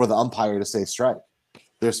for the umpire to say strike.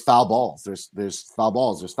 There's foul balls. There's foul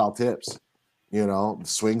balls. There's foul tips. You know,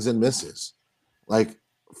 swings and misses. Like,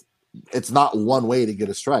 it's not one way to get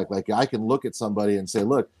a strike. Like, I can look at somebody and say,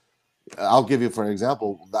 look, I'll give you for an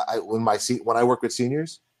example. When I work with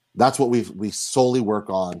seniors, that's what we solely work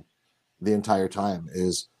on the entire time.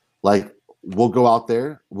 Is like, we'll go out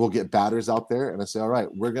there, we'll get batters out there, and I say, all right,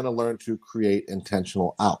 we're going to learn to create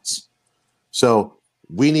intentional outs. So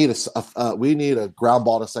we need a ground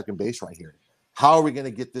ball to second base right here. How are we going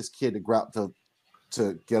to get this kid to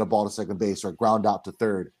get a ball to second base or ground out to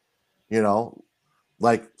third? You know,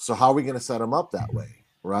 like, so how are we going to set him up that way,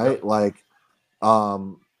 right? Yep.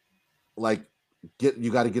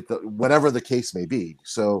 You got to get whatever the case may be.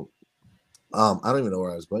 So I don't even know where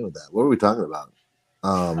I was going with that. What were we talking about?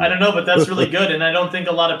 I don't know, but that's really good, and I don't think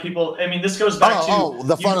a lot of people. I mean, this goes back to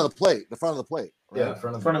the front of the plate. The front of the plate. Right? Yeah,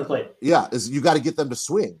 front of the plate. Yeah, is you got to get them to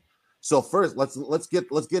swing. So first, let's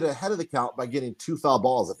get ahead of the count by getting 2 foul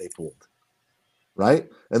balls that they pulled, right?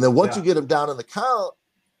 And then once you get them down in the count,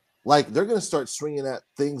 like, they're going to start swinging at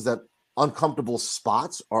things that uncomfortable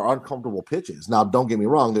spots or uncomfortable pitches. Now, don't get me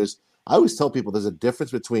wrong. I always tell people there's a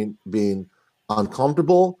difference between being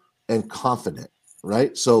uncomfortable and confident.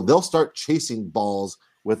 Right. So they'll start chasing balls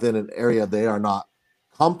within an area they are not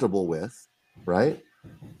comfortable with. Right.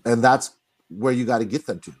 And that's where you got to get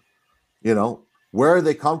them to, you know, where are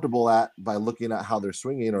they comfortable at by looking at how they're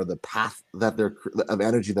swinging or the path of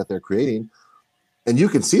energy that they're creating. And you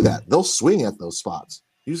can see that they'll swing at those spots.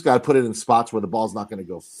 You just got to put it in spots where the ball's not going to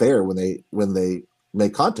go fair when they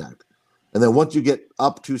make contact. And then once you get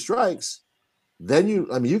up 2 strikes, then you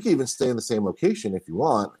can even stay in the same location if you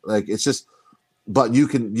want. Like, it's just, but you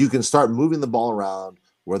can start moving the ball around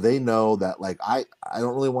where they know that, like, I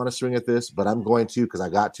don't really want to swing at this, but I'm going to, because I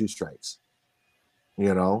got 2 strikes,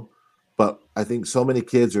 you know. But I think so many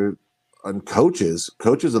kids and coaches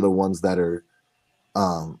are the ones that are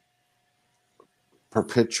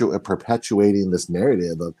perpetuating this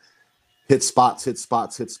narrative of hit spots, hit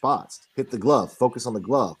the glove, focus on the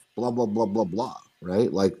glove, blah, blah, blah, blah, blah,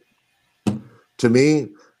 right? Like, to me,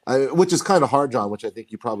 which is kind of hard, John, which I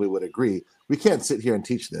think you probably would agree, we can't sit here and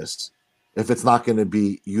teach this if it's not going to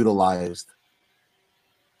be utilized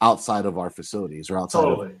outside of our facilities or outside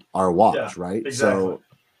of our watch, right? Exactly. So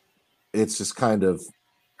it's just kind of,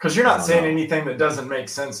 because you're not saying anything that doesn't make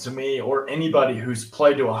sense to me or anybody who's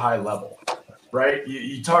played to a high level, right?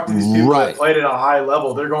 You talk to these people that played at a high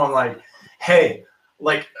level, they're going like, hey,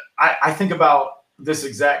 like, I think about this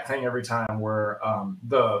exact thing every time where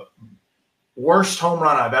the worst home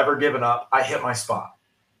run I've ever given up, I hit my spot.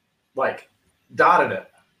 Like, dotted it.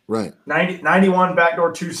 Right. 91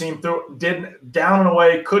 backdoor 2-seam, did down and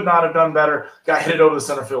away, could not have done better, got hit over the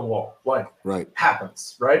center field wall. Like,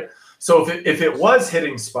 happens, right? So if it was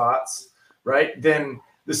hitting spots, right, then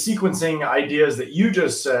the sequencing ideas that you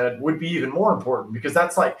just said would be even more important, because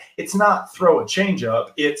that's like, it's not throw a changeup,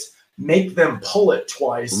 it's make them pull it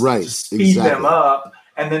twice to speed them up,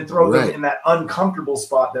 and then throw them in that uncomfortable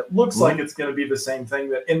spot that looks like it's going to be the same thing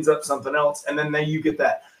that ends up something else. And then you get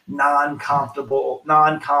that non-confident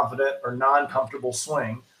or non-comfortable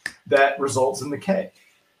swing that results in the K.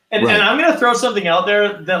 And I'm going to throw something out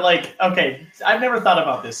there that, like, okay, I've never thought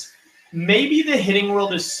about this. Maybe the hitting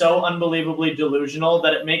world is so unbelievably delusional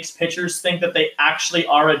that it makes pitchers think that they actually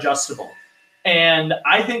are adjustable. And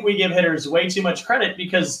I think we give hitters way too much credit,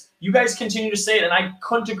 because you guys continue to say it, and I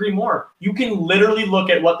couldn't agree more. You can literally look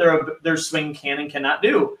at what their swing can and cannot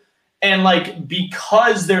do. And, like,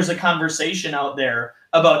 because there's a conversation out there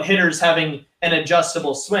about hitters having an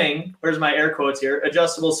adjustable swing, where's my air quotes here,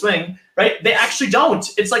 adjustable swing, right? They actually don't.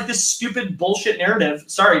 It's like this stupid bullshit narrative.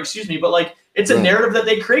 Sorry, excuse me, but, like, It's a narrative that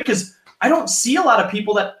they create because I don't see a lot of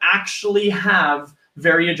people that actually have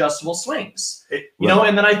very adjustable swings. You know,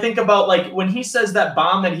 and then I think about like when he says that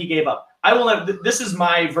bomb that he gave up, this is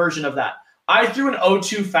my version of that. I threw an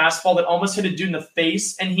 0-2 fastball that almost hit a dude in the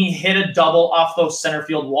face, and he hit a double off the center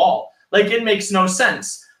field wall. Like, it makes no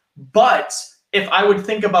sense. But if I would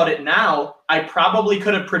think about it now, I probably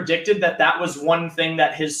could have predicted that that was one thing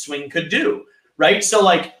that his swing could do, right? So,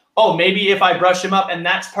 like, oh, maybe if I brush him up and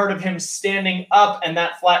that's part of him standing up and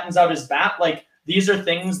that flattens out his bat, like, these are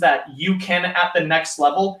things that you can, at the next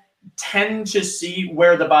level, tend to see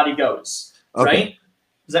where the body goes, right?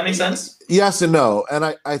 Does that make sense? Yes and no.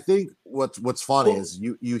 And I think what's funny is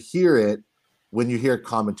you hear it when you hear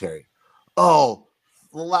commentary. Oh,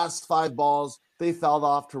 the last 5 balls, they fouled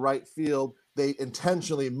off to right field. They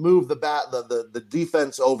intentionally moved the bat, the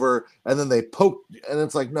defense over, and then they poked. And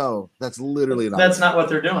it's like, no, that's literally not. That's not what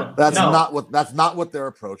they're doing. That's not what their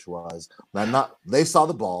approach was. They saw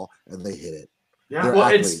the ball and they hit it. Yeah, They're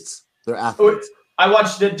athletes. They're athletes. I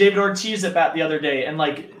watched David Ortiz at bat the other day, and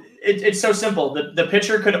like it's so simple. The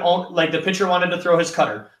pitcher the pitcher wanted to throw his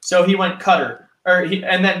cutter, so he went cutter,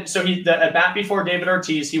 at bat before David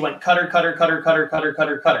Ortiz, he went cutter.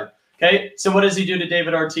 Okay, so what does he do to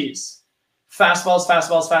David Ortiz?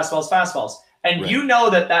 Fastballs. And you know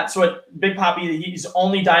that's what Big Papi, he's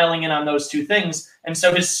only dialing in on those 2 things, and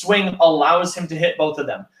so his swing allows him to hit both of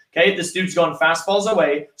them. Okay, this dude's going fastballs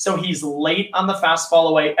away, so he's late on the fastball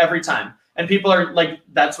away every time. And people are like,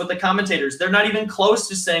 that's what the commentators, they're not even close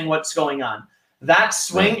to saying what's going on. That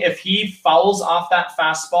swing, if he fouls off that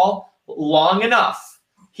fastball long enough,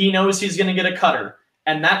 he knows he's going to get a cutter.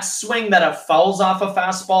 And that swing that fouls off a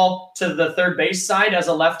fastball to the third base side as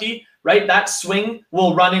a lefty, right, that swing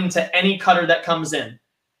will run into any cutter that comes in.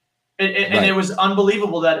 And it was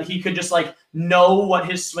unbelievable that he could just like know what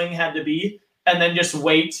his swing had to be and then just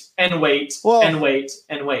wait and wait and wait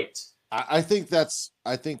and wait. I think that's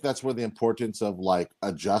where the importance of like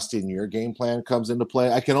adjusting your game plan comes into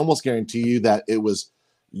play. I can almost guarantee you that it was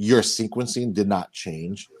your sequencing did not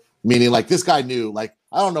change. Meaning like this guy knew, like,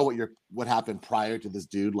 I don't know what happened prior to this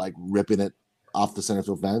dude like ripping it off the center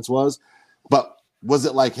field fence but was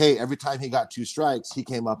it like, hey, every time he got 2 strikes, he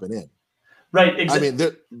came up and in? Right. I mean,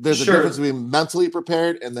 there's a difference between mentally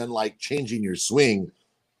prepared and then like changing your swing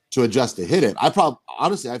to adjust to hit it.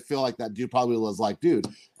 Honestly, I feel like that dude probably was like, dude,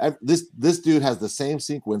 this dude has the same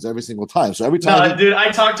sequence every single time. So every time, dude,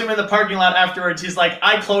 I talked to him in the parking lot afterwards. He's like,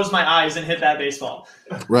 I closed my eyes and hit that baseball.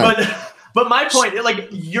 Right. But my point, like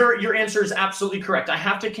your answer is absolutely correct. I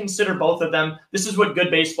have to consider both of them. This is what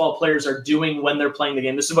good baseball players are doing when they're playing the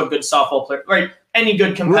game. This is what good softball players, right? Any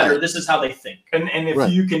good competitor, this is how they think. And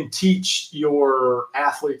if you can teach your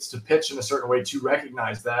athletes to pitch in a certain way to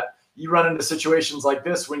recognize that, you run into situations like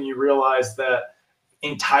this when you realize that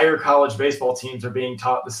entire college baseball teams are being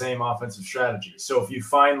taught the same offensive strategy. So if you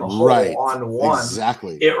find the hole on one,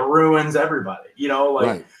 it ruins everybody. You know,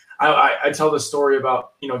 like I tell this story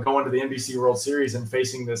about, going to the NBC World Series and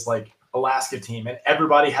facing this like Alaska team, and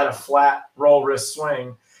everybody had a flat roll wrist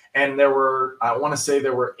swing. And there were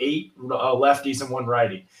 8 lefties and 1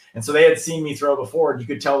 righty. And so they had seen me throw before, and you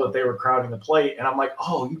could tell that they were crowding the plate. And I'm like,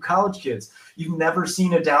 oh, you college kids, you've never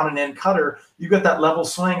seen a down and in cutter. You got that level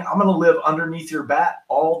swing. I'm going to live underneath your bat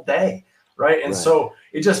all day, right? And so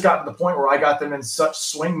it just got to the point where I got them in such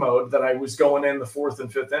swing mode that I was going in the 4th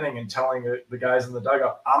and 5th inning and telling the guys in the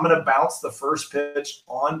dugout, I'm going to bounce the first pitch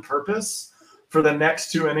on purpose for the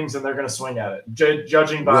next 2 innings, and they're going to swing at it,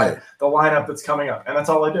 judging by the lineup that's coming up. And that's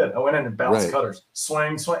all I did. I went in and bounced cutters,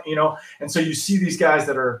 swing, And so you see these guys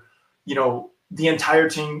that are, the entire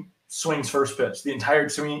team swings first pitch, the entire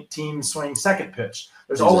team swings second pitch.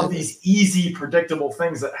 There's all of these easy, predictable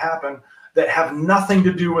things that happen that have nothing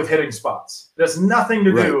to do with hitting spots. There's nothing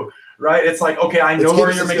to do. Right, it's like, okay, I know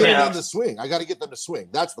where you're making them to swing. I got to get them to swing.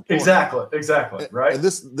 That's the point. Exactly. Right. And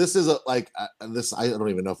this is this. I don't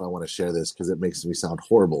even know if I want to share this because it makes me sound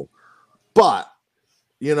horrible. But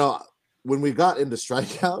when we got into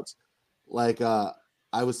strikeouts, like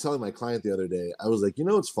I was telling my client the other day, I was like,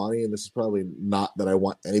 it's funny, and this is probably not that I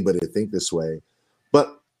want anybody to think this way,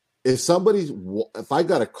 but if I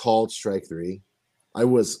got a called strike 3, I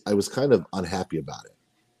was kind of unhappy about it.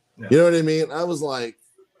 Yeah. You know what I mean? I was like,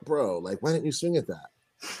 bro, like, why didn't you swing at that?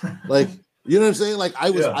 Like, you know what I'm saying? Like, I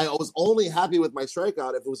was only happy with my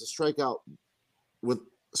strikeout if it was a strikeout with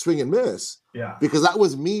swing and miss. Yeah. Because that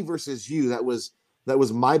was me versus you. That was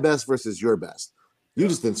my best versus your best. You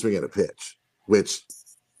just didn't swing at a pitch, which,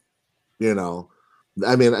 I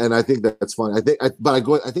mean, and I think that's fun. I think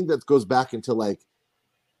that goes back into like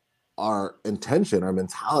our intention, our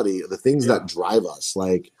mentality, the things that drive us.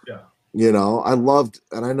 Like, I loved,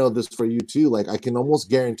 and I know this for you too. Like I can almost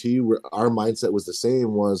guarantee you, our mindset was the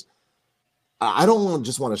same. Was I don't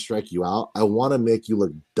just want to strike you out. I want to make you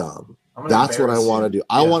look dumb. That's what I want to do.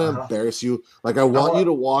 I want to embarrass you. Like I want you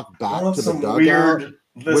to walk back to the dugout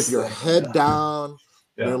with your head down.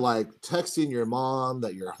 Yeah. You're like texting your mom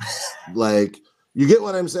that you're like, you get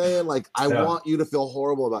what I'm saying? Like I want you to feel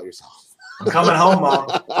horrible about yourself. I'm coming home, Mom.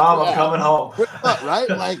 Mom, I'm coming home. Right?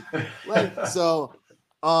 Like so.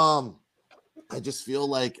 I just feel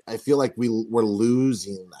like we're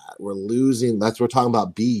losing that. We're losing. We're talking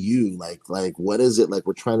about BU. Like what is it like?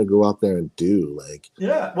 We're trying to go out there and do like.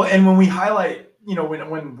 Yeah. Well, and when we highlight,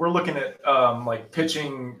 when we're looking at like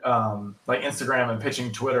pitching, like Instagram and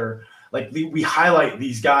pitching Twitter, like we highlight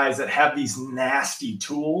these guys that have these nasty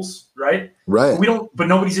tools, right? Right. But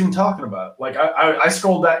nobody's even talking about it. Like I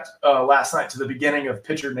scrolled back last night to the beginning of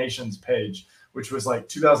Pitcher Nation's page, which was like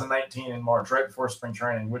 2019 in March, right before spring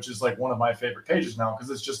training, which is like one of my favorite pages now because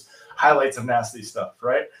it's just highlights of nasty stuff,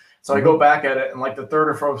 right? So I go back at it, and like the third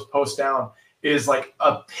or fourth post down is like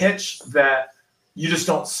a pitch that you just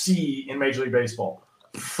don't see in Major League Baseball.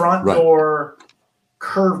 Front door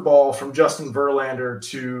curveball from Justin Verlander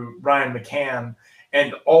to Ryan McCann,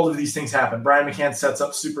 and all of these things happen. Brian McCann sets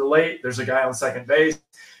up super late. There's a guy on second base.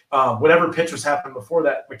 Whatever pitch was happening before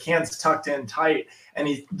that, McCann's tucked in tight, and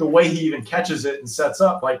the way he even catches it and sets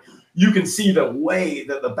up, like you can see the way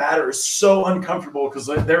that the batter is so uncomfortable because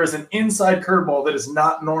there is an inside curveball that is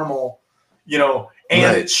not normal,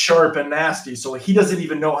 and it's sharp and nasty. So he doesn't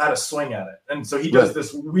even know how to swing at it, and so he does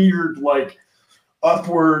this weird like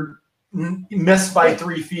upward miss by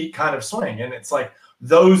 3 feet kind of swing, and it's like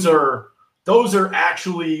those are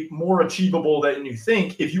actually more achievable than you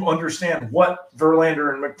think if you understand what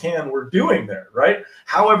Verlander and McCann were doing there, right?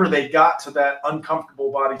 However they got to that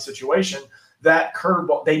uncomfortable body situation, that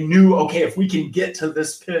curveball, they knew, okay, if we can get to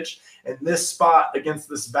this pitch and this spot against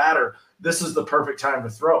this batter, this is the perfect time to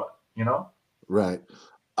throw it, Right.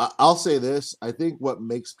 I'll say this. I think what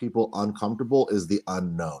makes people uncomfortable is the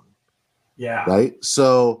unknown. Yeah. Right?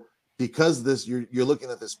 So because you're looking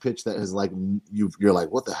at this pitch that is like, you're like,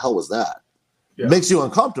 what the hell was that? Yeah. Makes you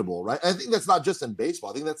uncomfortable, right? I think that's not just in baseball.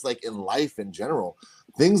 I think that's like in life in general.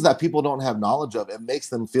 Things that people don't have knowledge of, it makes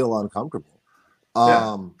them feel uncomfortable.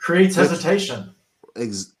 Creates hesitation.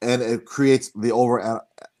 And it creates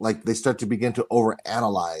they start to begin to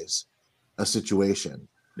overanalyze a situation.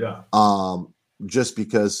 Yeah. Just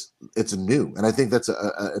because it's new. And I think that's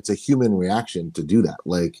it's a human reaction to do that.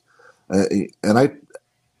 Like, and I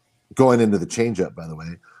going into the changeup, by the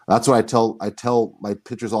way, that's what I tell my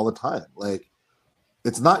pitchers all the time. Like,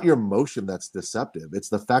 it's not your motion that's deceptive. It's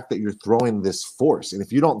the fact that you're throwing this force. And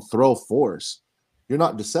if you don't throw force, you're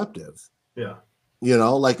not deceptive. Yeah.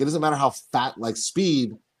 Like it doesn't matter how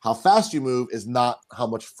speed, how fast you move is not how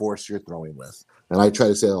much force you're throwing with. And I try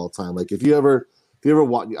to say that all the time. Like if you ever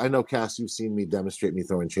watch, I know Cass, you've seen me demonstrate me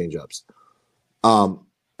throwing changeups. And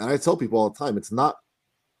I tell people all the time, it's not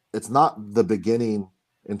the beginning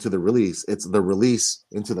into the release. It's the release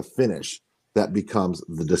into the finish that becomes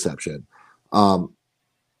the deception.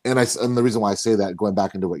 And the reason why I say that, going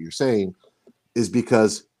back into what you're saying, is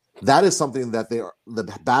because that is something that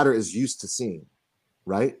the batter is used to seeing,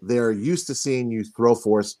 right? They are used to seeing you throw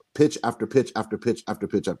force pitch after pitch after pitch after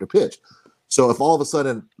pitch after pitch. So if all of a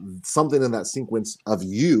sudden something in that sequence of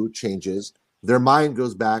you changes, their mind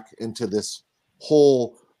goes back into this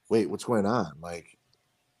whole, wait, what's going on? Like,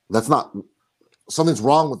 that's not, something's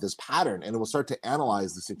wrong with this pattern, and it will start to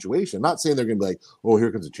analyze the situation. I'm not saying they're going to be like, oh,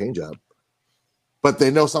 here comes a changeup. But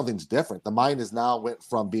they know something's different. The mind is now went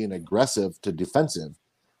from being aggressive to defensive.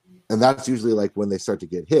 And that's usually like when they start to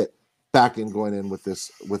get hit. Back in going in with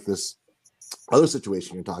this other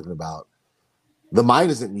situation you're talking about, the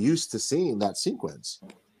mind isn't used to seeing that sequence.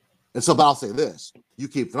 And so, but I'll say this, you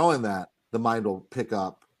keep throwing that, the mind will pick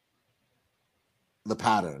up the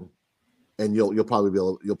pattern, and you'll probably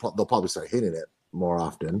they'll probably start hitting it more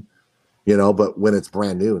often, but when it's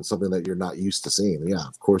brand new and something that you're not used to seeing, yeah,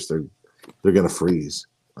 of course they're going to freeze.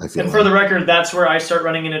 I feel. And for the record, that's where I start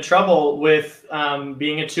running into trouble with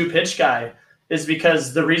being a 2-pitch guy, is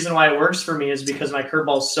because the reason why it works for me is because my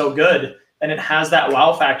curveball is so good and it has that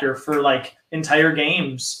wow factor for like entire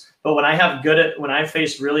games. But when I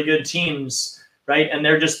face really good teams, right, and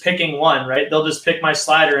they're just picking one, right, they'll just pick my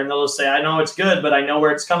slider and they'll just say, I know it's good, but I know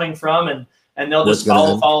where it's coming from, and they'll just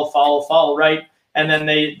follow, right. And then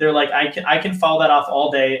they're like, I can follow that off all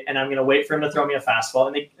day, and I'm going to wait for him to throw me a fastball,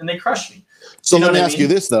 and they crush me. So let me ask you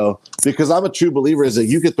this though, because I'm a true believer, is that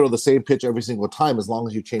you could throw the same pitch every single time as long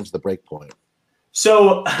as you change the break point.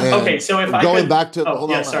 So okay, so if going back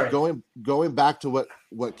to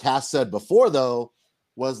what Cass said before though,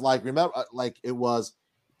 was like, remember, like it was,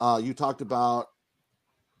 you talked about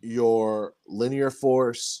your linear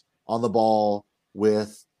force on the ball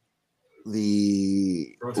with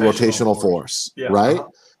the rotational force, yeah. right?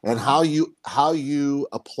 And how you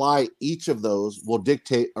apply each of those will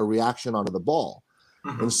dictate a reaction onto the ball.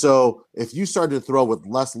 And so if you start to throw with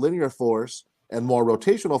less linear force and more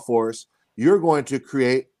rotational force, you're going to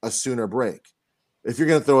create a sooner break. If you're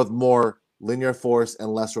going to throw with more linear force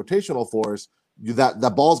and less rotational force,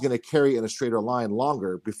 that ball's going to carry in a straighter line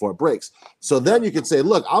longer before it breaks. So then you can say,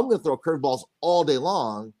 look, I'm going to throw curveballs all day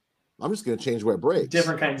long. I'm just going to change where it breaks.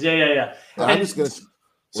 Different kinds. Yeah. And I'm just going to.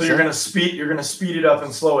 So you're going to speed it up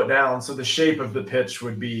and slow it down. So the shape of the pitch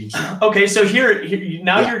would be. Okay. So here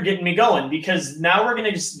now you're getting me going, because now we're going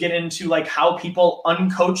to just get into like how people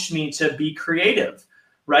uncoach me to be creative.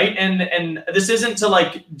 Right. And this isn't to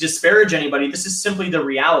like disparage anybody. This is simply the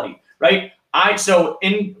reality. Right.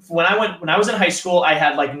 When I was in high school, I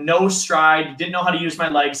had like no stride, didn't know how to use my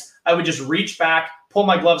legs. I would just reach back, pull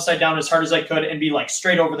my glove side down as hard as I could, and be like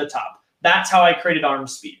straight over the top. That's how I created arm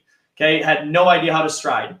speed. Okay. Had no idea how to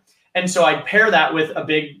stride. And so I'd pair that with a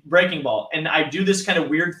big breaking ball. And I do this kind of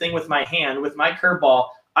weird thing with my hand. With my curveball,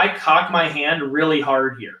 I cock my hand really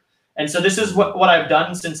hard here. And so this is what I've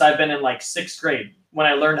done since I've been in like 6th grade when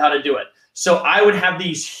I learned how to do it. So I would have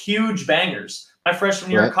these huge bangers. My freshman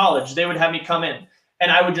year of college, they would have me come in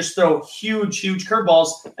and I would just throw huge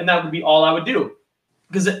curveballs, and that would be all I would do.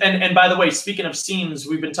 Because and by the way, speaking of seams,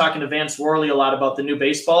 we've been talking to Vance Worley a lot about the new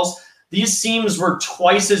baseballs. These seams were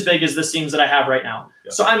twice as big as the seams that I have right now.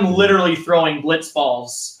 Yeah. So I'm literally throwing blitz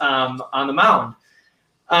balls on the mound.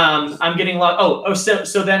 I'm getting a lot.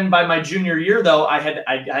 So then by my junior year though, I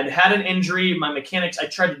had an injury. My mechanics, I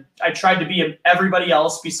tried to be everybody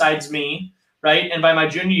else besides me, right? And by my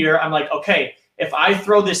junior year, I'm like, okay, if I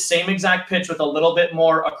throw this same exact pitch with a little bit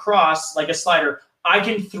more across, like a slider, I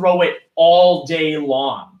can throw it all day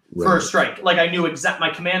long for a strike. Like I knew my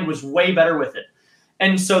command was way better with it.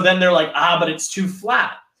 And so then they're like, but it's too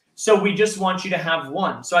flat. So we just want you to have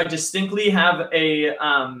one. So I distinctly have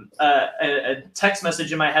a text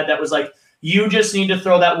message in my head that was like, you just need to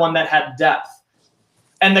throw that one that had depth.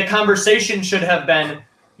 And the conversation should have been,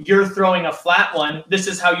 you're throwing a flat one. This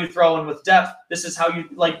is how you throw one with depth. This is how you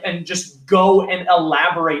like, and just go and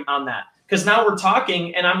elaborate on that. Because now we're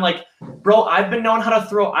talking and I'm like, bro, I've known how to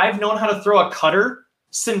throw a cutter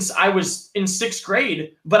since I was in 6th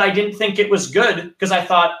grade, but I didn't think it was good because I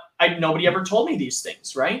thought nobody ever told me these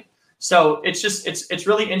things. Right. So it's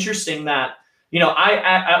really interesting that,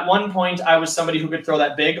 at one point I was somebody who could throw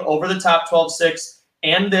that big over the top 12-6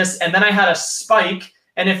 and then I had a spike.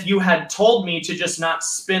 And if you had told me to just not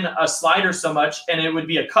spin a slider so much and it would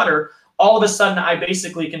be a cutter, all of a sudden I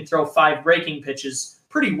basically can throw 5 breaking pitches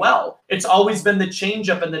pretty well. It's always been the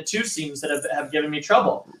changeup and the 2 seams that have given me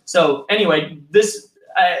trouble. So anyway, this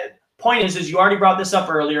point is you already brought this up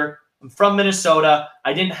earlier. I'm from Minnesota.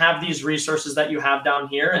 I didn't have these resources that you have down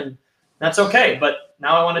here, and that's okay. But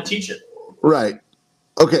now I want to teach it. Right.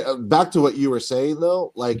 Okay. Back to what you were saying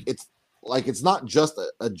though. It's not just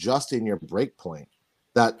adjusting your break point.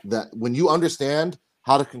 That when you understand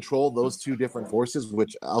how to control those 2 different forces,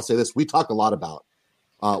 which I'll say this, we talk a lot about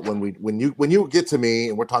when you get to me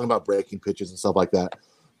and we're talking about breaking pitches and stuff like that,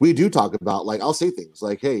 we do talk about, like, I'll say things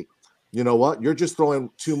like, hey, you know what? You're just throwing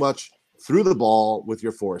too much through the ball with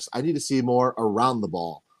your force. I need to see more around the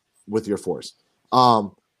ball with your force.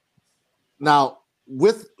 Now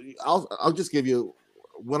I'll just give you,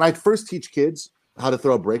 when I first teach kids how to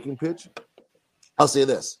throw a breaking pitch, I'll say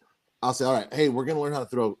this. I'll say, all right, hey, we're going to learn how to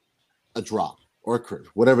throw a drop or a curve,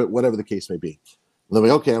 whatever the case may be. And they'll be,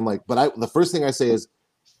 okay. I'm like, but the first thing I say is,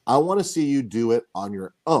 I want to see you do it on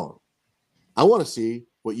your own. I want to see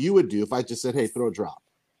what you would do if I just said, hey, throw a drop,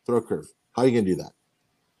 throw a curve. How are you going to do that?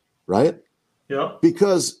 Right? Yeah.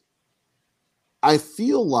 Because I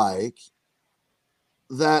feel like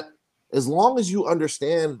that as long as you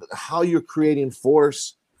understand how you're creating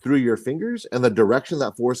force through your fingers and the direction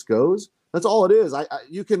that force goes, that's all it is.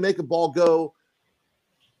 You can make a ball go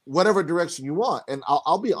whatever direction you want. And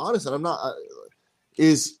I'll be honest, and I'm not,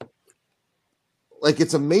 it's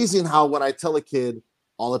amazing how when I tell a kid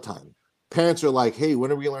all the time, parents are like, hey, when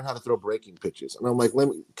are we going to learn how to throw breaking pitches? And I'm like,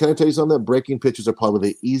 can I tell you something? Breaking pitches are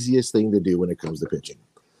probably the easiest thing to do when it comes to pitching.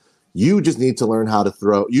 You just need to learn how to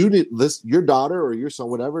throw. Your daughter or your son,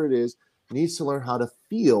 whatever it is, needs to learn how to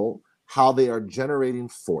feel how they are generating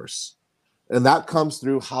force. And that comes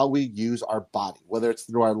through how we use our body, whether it's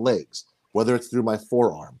through our legs, whether it's through my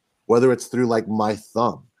forearm, whether it's through like my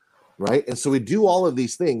thumb, right? And so we do all of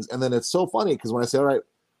these things. And then it's so funny because when I say, all right,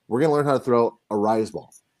 we're going to learn how to throw a rise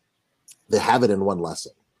ball, they have it in one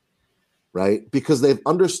lesson. right? Because they've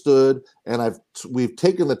understood, and we've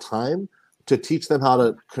taken the time to teach them how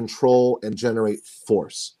to control and generate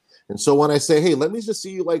force. And so when I say, hey, let me just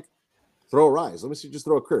see you like throw a rise, let me see you just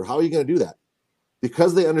throw a curve, how are you going to do that?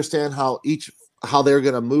 Because they understand how they're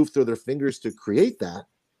going to move through their fingers to create that,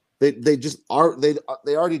 they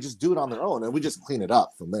already just do it on their own, and we just clean it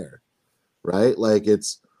up from there, right? Like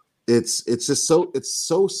it's just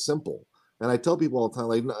so simple. And I tell people all the time,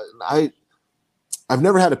 like I've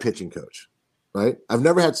never had a pitching coach, right? I've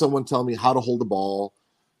never had someone tell me how to hold the ball.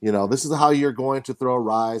 This is how you're going to throw a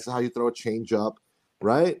rise, how you throw a change up,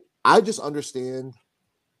 right? I just understand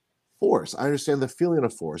force. I understand the feeling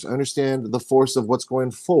of force. I understand the force of what's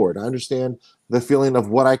going forward. I understand the feeling of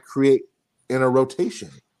what I create in a rotation,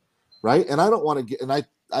 right? And I don't want to get, and I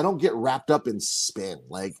don't get wrapped up in spin.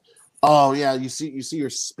 Like, oh yeah, you see your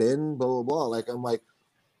spin, blah blah blah. Like I'm like,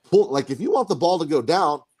 if you want the ball to go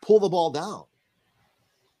down, pull the ball down,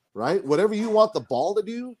 right? Whatever you want the ball to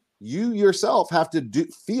do, you yourself have to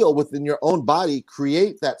feel within your own body,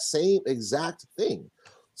 create that same exact thing.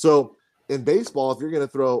 So in baseball, if you're going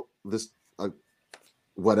to throw this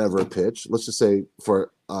whatever pitch, let's just say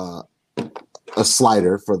for a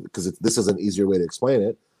slider, because this is an easier way to explain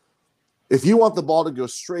it. If you want the ball to go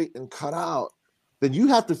straight and cut out, then you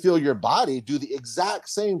have to feel your body do the exact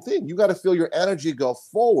same thing. You got to feel your energy go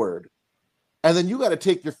forward, and then you got to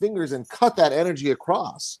take your fingers and cut that energy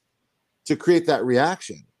across to create that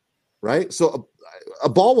reaction, right? So a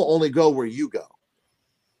ball will only go where you go.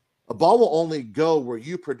 A ball will only go where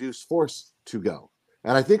you produce force to go.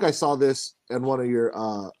 And I think I saw this in one of your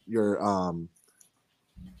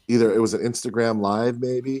either it was an Instagram live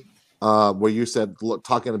maybe, where you said, look,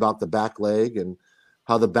 talking about the back leg and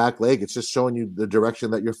how the back leg, it's just showing you the direction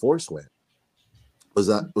that your force went. Was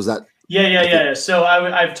that? Yeah. So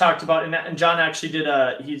I've talked about, and John actually did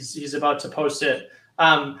he's about to post it.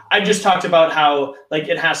 I just talked about how like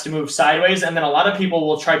it has to move sideways, and then a lot of people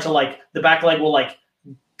will try to like the back leg will like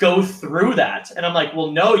go through that, and I'm like, well,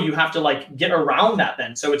 no, you have to like get around that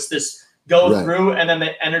then. So it's this go through, and then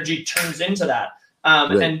the energy turns into that.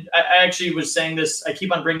 And I actually was saying this, I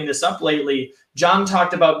keep on bringing this up lately. John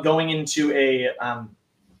talked about going into a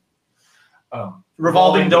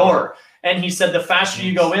revolving door. And he said, the faster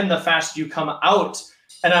you go in, the faster you come out.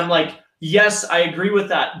 And I'm like, yes, I agree with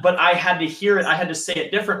that. But I had to hear it. I had to say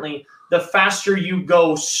it differently. The faster you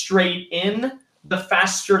go straight in, the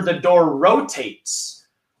faster the door rotates.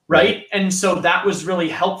 Right. And so that was really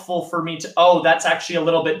helpful for me to, that's actually a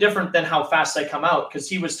little bit different than how fast I come out. Because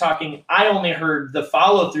he was talking, I only heard the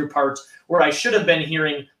follow through part where I should have been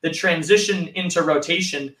hearing the transition into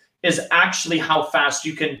rotation is actually how fast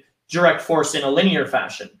you can direct force in a linear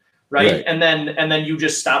fashion. Right. And then you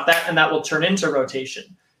just stop that, and that will turn into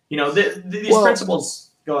rotation. These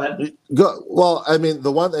principles. Go ahead. Well, I mean,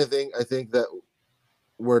 the one thing I think that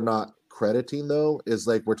we're not crediting though is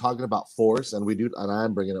like we're talking about force, and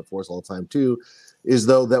I'm bringing up force all the time too, is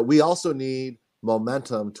though that we also need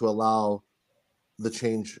momentum to allow the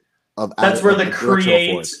change of. That's where the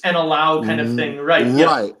create force and allow kind of thing, right?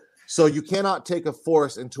 Right. So you cannot take a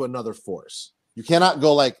force into another force. You cannot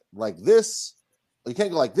go like this. You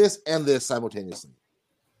can't go like this and this simultaneously,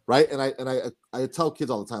 right? And I tell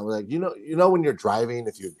kids all the time, like, when you're driving,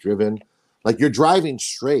 if you've driven, like you're driving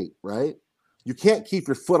straight, right? You can't keep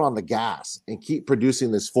your foot on the gas and keep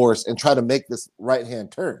producing this force and try to make this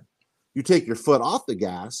right-hand turn. You take your foot off the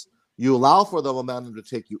gas, you allow for the momentum to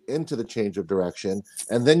take you into the change of direction,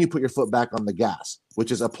 and then you put your foot back on the gas,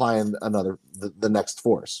 which is applying the next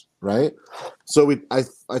force, right? So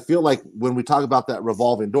I feel like when we talk about that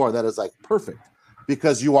revolving door, that is like perfect.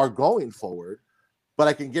 Because you are going forward, but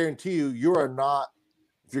I can guarantee you are not.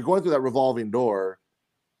 If you're going through that revolving door,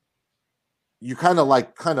 you kind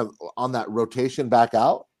of on that rotation back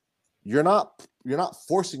out. You're not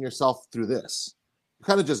forcing yourself through this. You're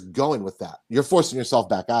kind of just going with that. You're forcing yourself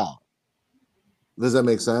back out. Does that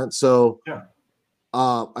make sense? So, yeah.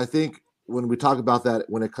 I think when we talk about that,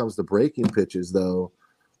 when it comes to breaking pitches, though,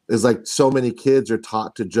 is like so many kids are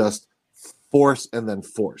taught to just force and then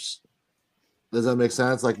force. Does that make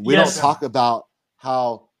sense? Like we don't talk about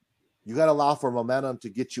how you got to allow for momentum to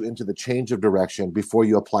get you into the change of direction before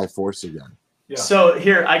you apply force again. Yeah. So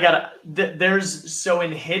here so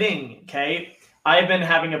in hitting, okay, I've been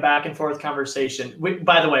having a back and forth conversation.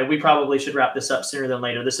 By the way, we probably should wrap this up sooner than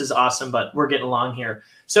later. This is awesome, but we're getting along here.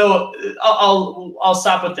 So I'll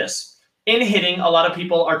stop with this. In hitting, a lot of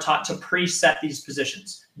people are taught to preset these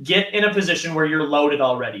positions. Get in a position where you're loaded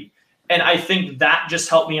already. And I think that just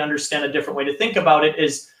helped me understand a different way to think about it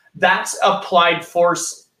is that's applied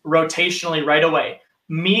force rotationally right away.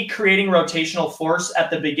 Me creating rotational force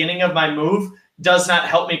at the beginning of my move does not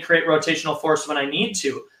help me create rotational force when I need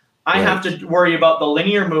to. I Right. have to worry about the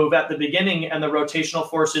linear move at the beginning, and the rotational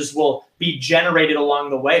forces will be generated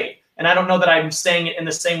along the way. And I don't know that I'm saying it in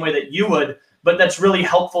the same way that you would, but that's really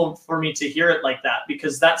helpful for me to hear it like that,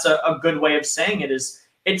 because that's a good way of saying it. Is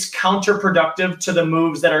it's counterproductive to the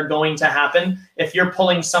moves that are going to happen if you're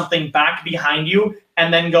pulling something back behind you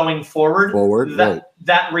and then going forward. Right.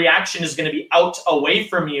 That reaction is going to be out away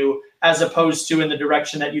from you, as opposed to in the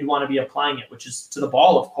direction that you'd want to be applying it, which is to the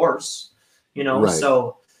ball, of course. Right.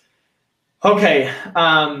 So okay.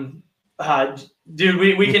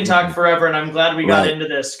 Dude, we can talk forever, and I'm glad we got into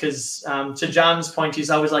this, because to John's point, he's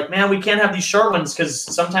always like, man, we can't have these short ones because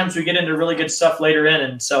sometimes we get into really good stuff later in.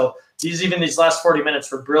 And so these last 40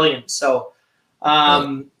 minutes were brilliant. So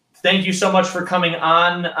thank you so much for coming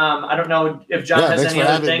on. I don't know if John has any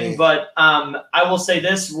other thing, but I will say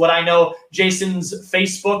this. What I know, Jason's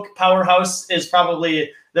Facebook powerhouse is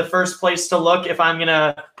probably the first place to look if I'm going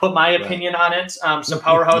to put my opinion on it. So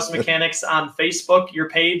Powerhouse Mechanics on Facebook, your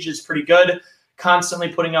page is pretty good. Constantly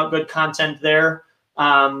putting out good content there.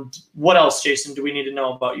 What else, Jason, do we need to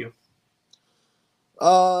know about you?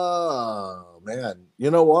 Oh, man. You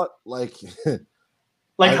know what?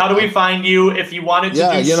 How do we find you if you wanted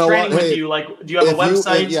to do training with you? Like, do you have a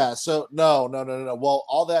website? So no. Well,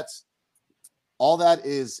 all that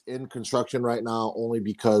is in construction right now, only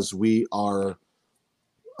because we are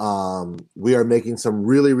making some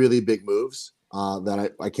really, really big moves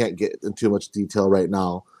that I can't get into too much detail right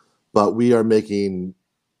now, but we've been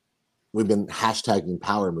hashtagging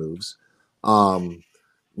power moves. So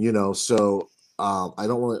I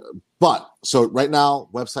don't want to, but so right now,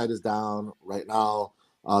 website is down right now.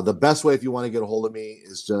 The best way, if you want to get a hold of me,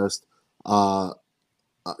 is just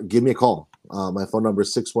give me a call. My phone number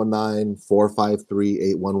is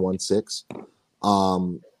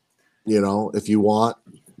 619-453-8116. If you want,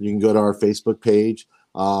 you can go to our Facebook page.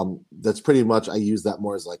 That's pretty much, I use that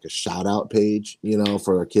more as like a shout out page,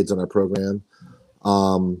 for our kids on our program.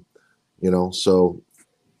 So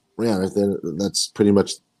yeah, that's pretty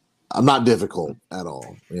much, I'm not difficult at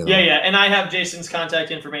all. Yeah. And I have Jason's contact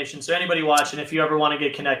information. So anybody watching, if you ever want to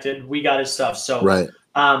get connected, we got his stuff. So, right.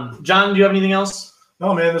 John, do you have anything else?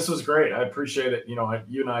 No, man, this was great. I appreciate it. You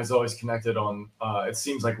and I is always connected on, it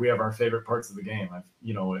seems like we have our favorite parts of the game.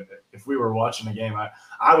 If we were watching a game,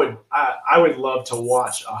 I would love to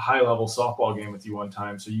watch a high level softball game with you one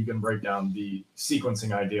time, so you can break down the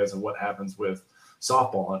sequencing ideas of what happens with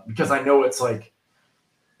softball, because I know it's like,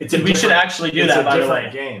 we should actually do that, by the way.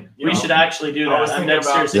 Game, we should actually do that. I'm dead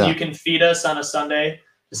serious. You can feed us on a Sunday.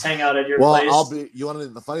 Just hang out at your place.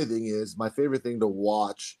 The funny thing is, my favorite thing to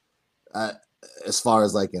watch as far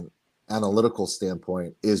as like an analytical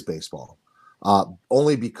standpoint is baseball.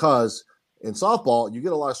 Only because in softball, you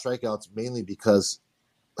get a lot of strikeouts mainly because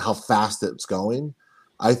how fast it's going.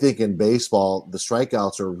 I think in baseball, the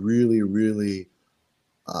strikeouts are really, really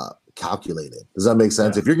calculated. Does that make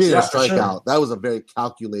sense? If you're getting a strikeout, that was a very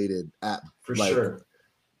calculated at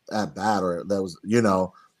bat, or that was, in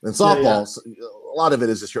softball, a lot of it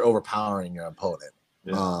is just you're overpowering your opponent.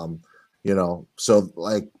 But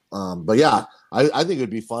yeah, I think it'd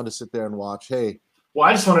be fun to sit there and watch. Hey, well,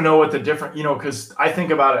 I just want to know what the different, because I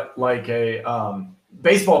think about it like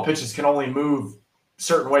baseball pitches can only move a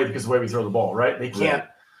certain way because of the way we throw the ball, right? It can't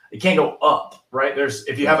go up, right?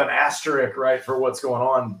 If you have an asterisk, right, for what's going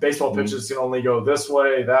on, baseball pitches can only go this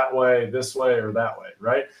way, this way, or that way,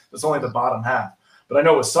 right? That's only the bottom half. But I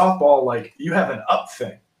know with softball, like, you have an up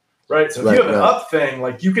thing, right? So if you have an up thing,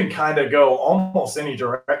 like, you can kind of go almost any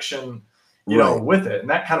direction, with it. And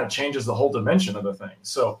that kind of changes the whole dimension of the thing.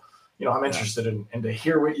 So, I'm interested in to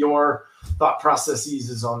hear what your thought processes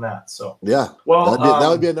is on that. So, yeah, well,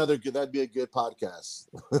 that'd be a good podcast.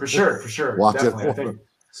 For sure. Watch definitely. it. I think,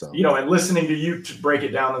 so, and listening to you to break it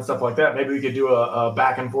down and stuff like that, maybe we could do a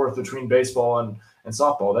back and forth between baseball and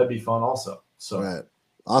softball. That'd be fun also. So,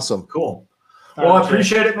 awesome. Cool. Well, I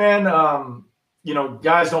appreciate it, man.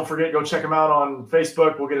 Guys, don't forget, go check him out on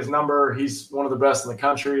Facebook. We'll get his number. He's one of the best in the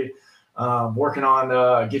country. Working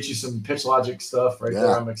on get you some pitch logic stuff right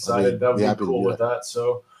there. I'm excited. That would be cool with that.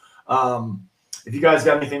 So if you guys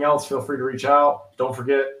got anything else, feel free to reach out. Don't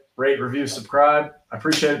forget, rate, review, subscribe. I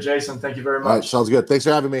appreciate it, Jason. Thank you very much. All right, sounds good. Thanks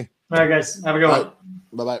for having me. All right, guys. Have a good one.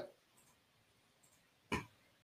 Bye-bye.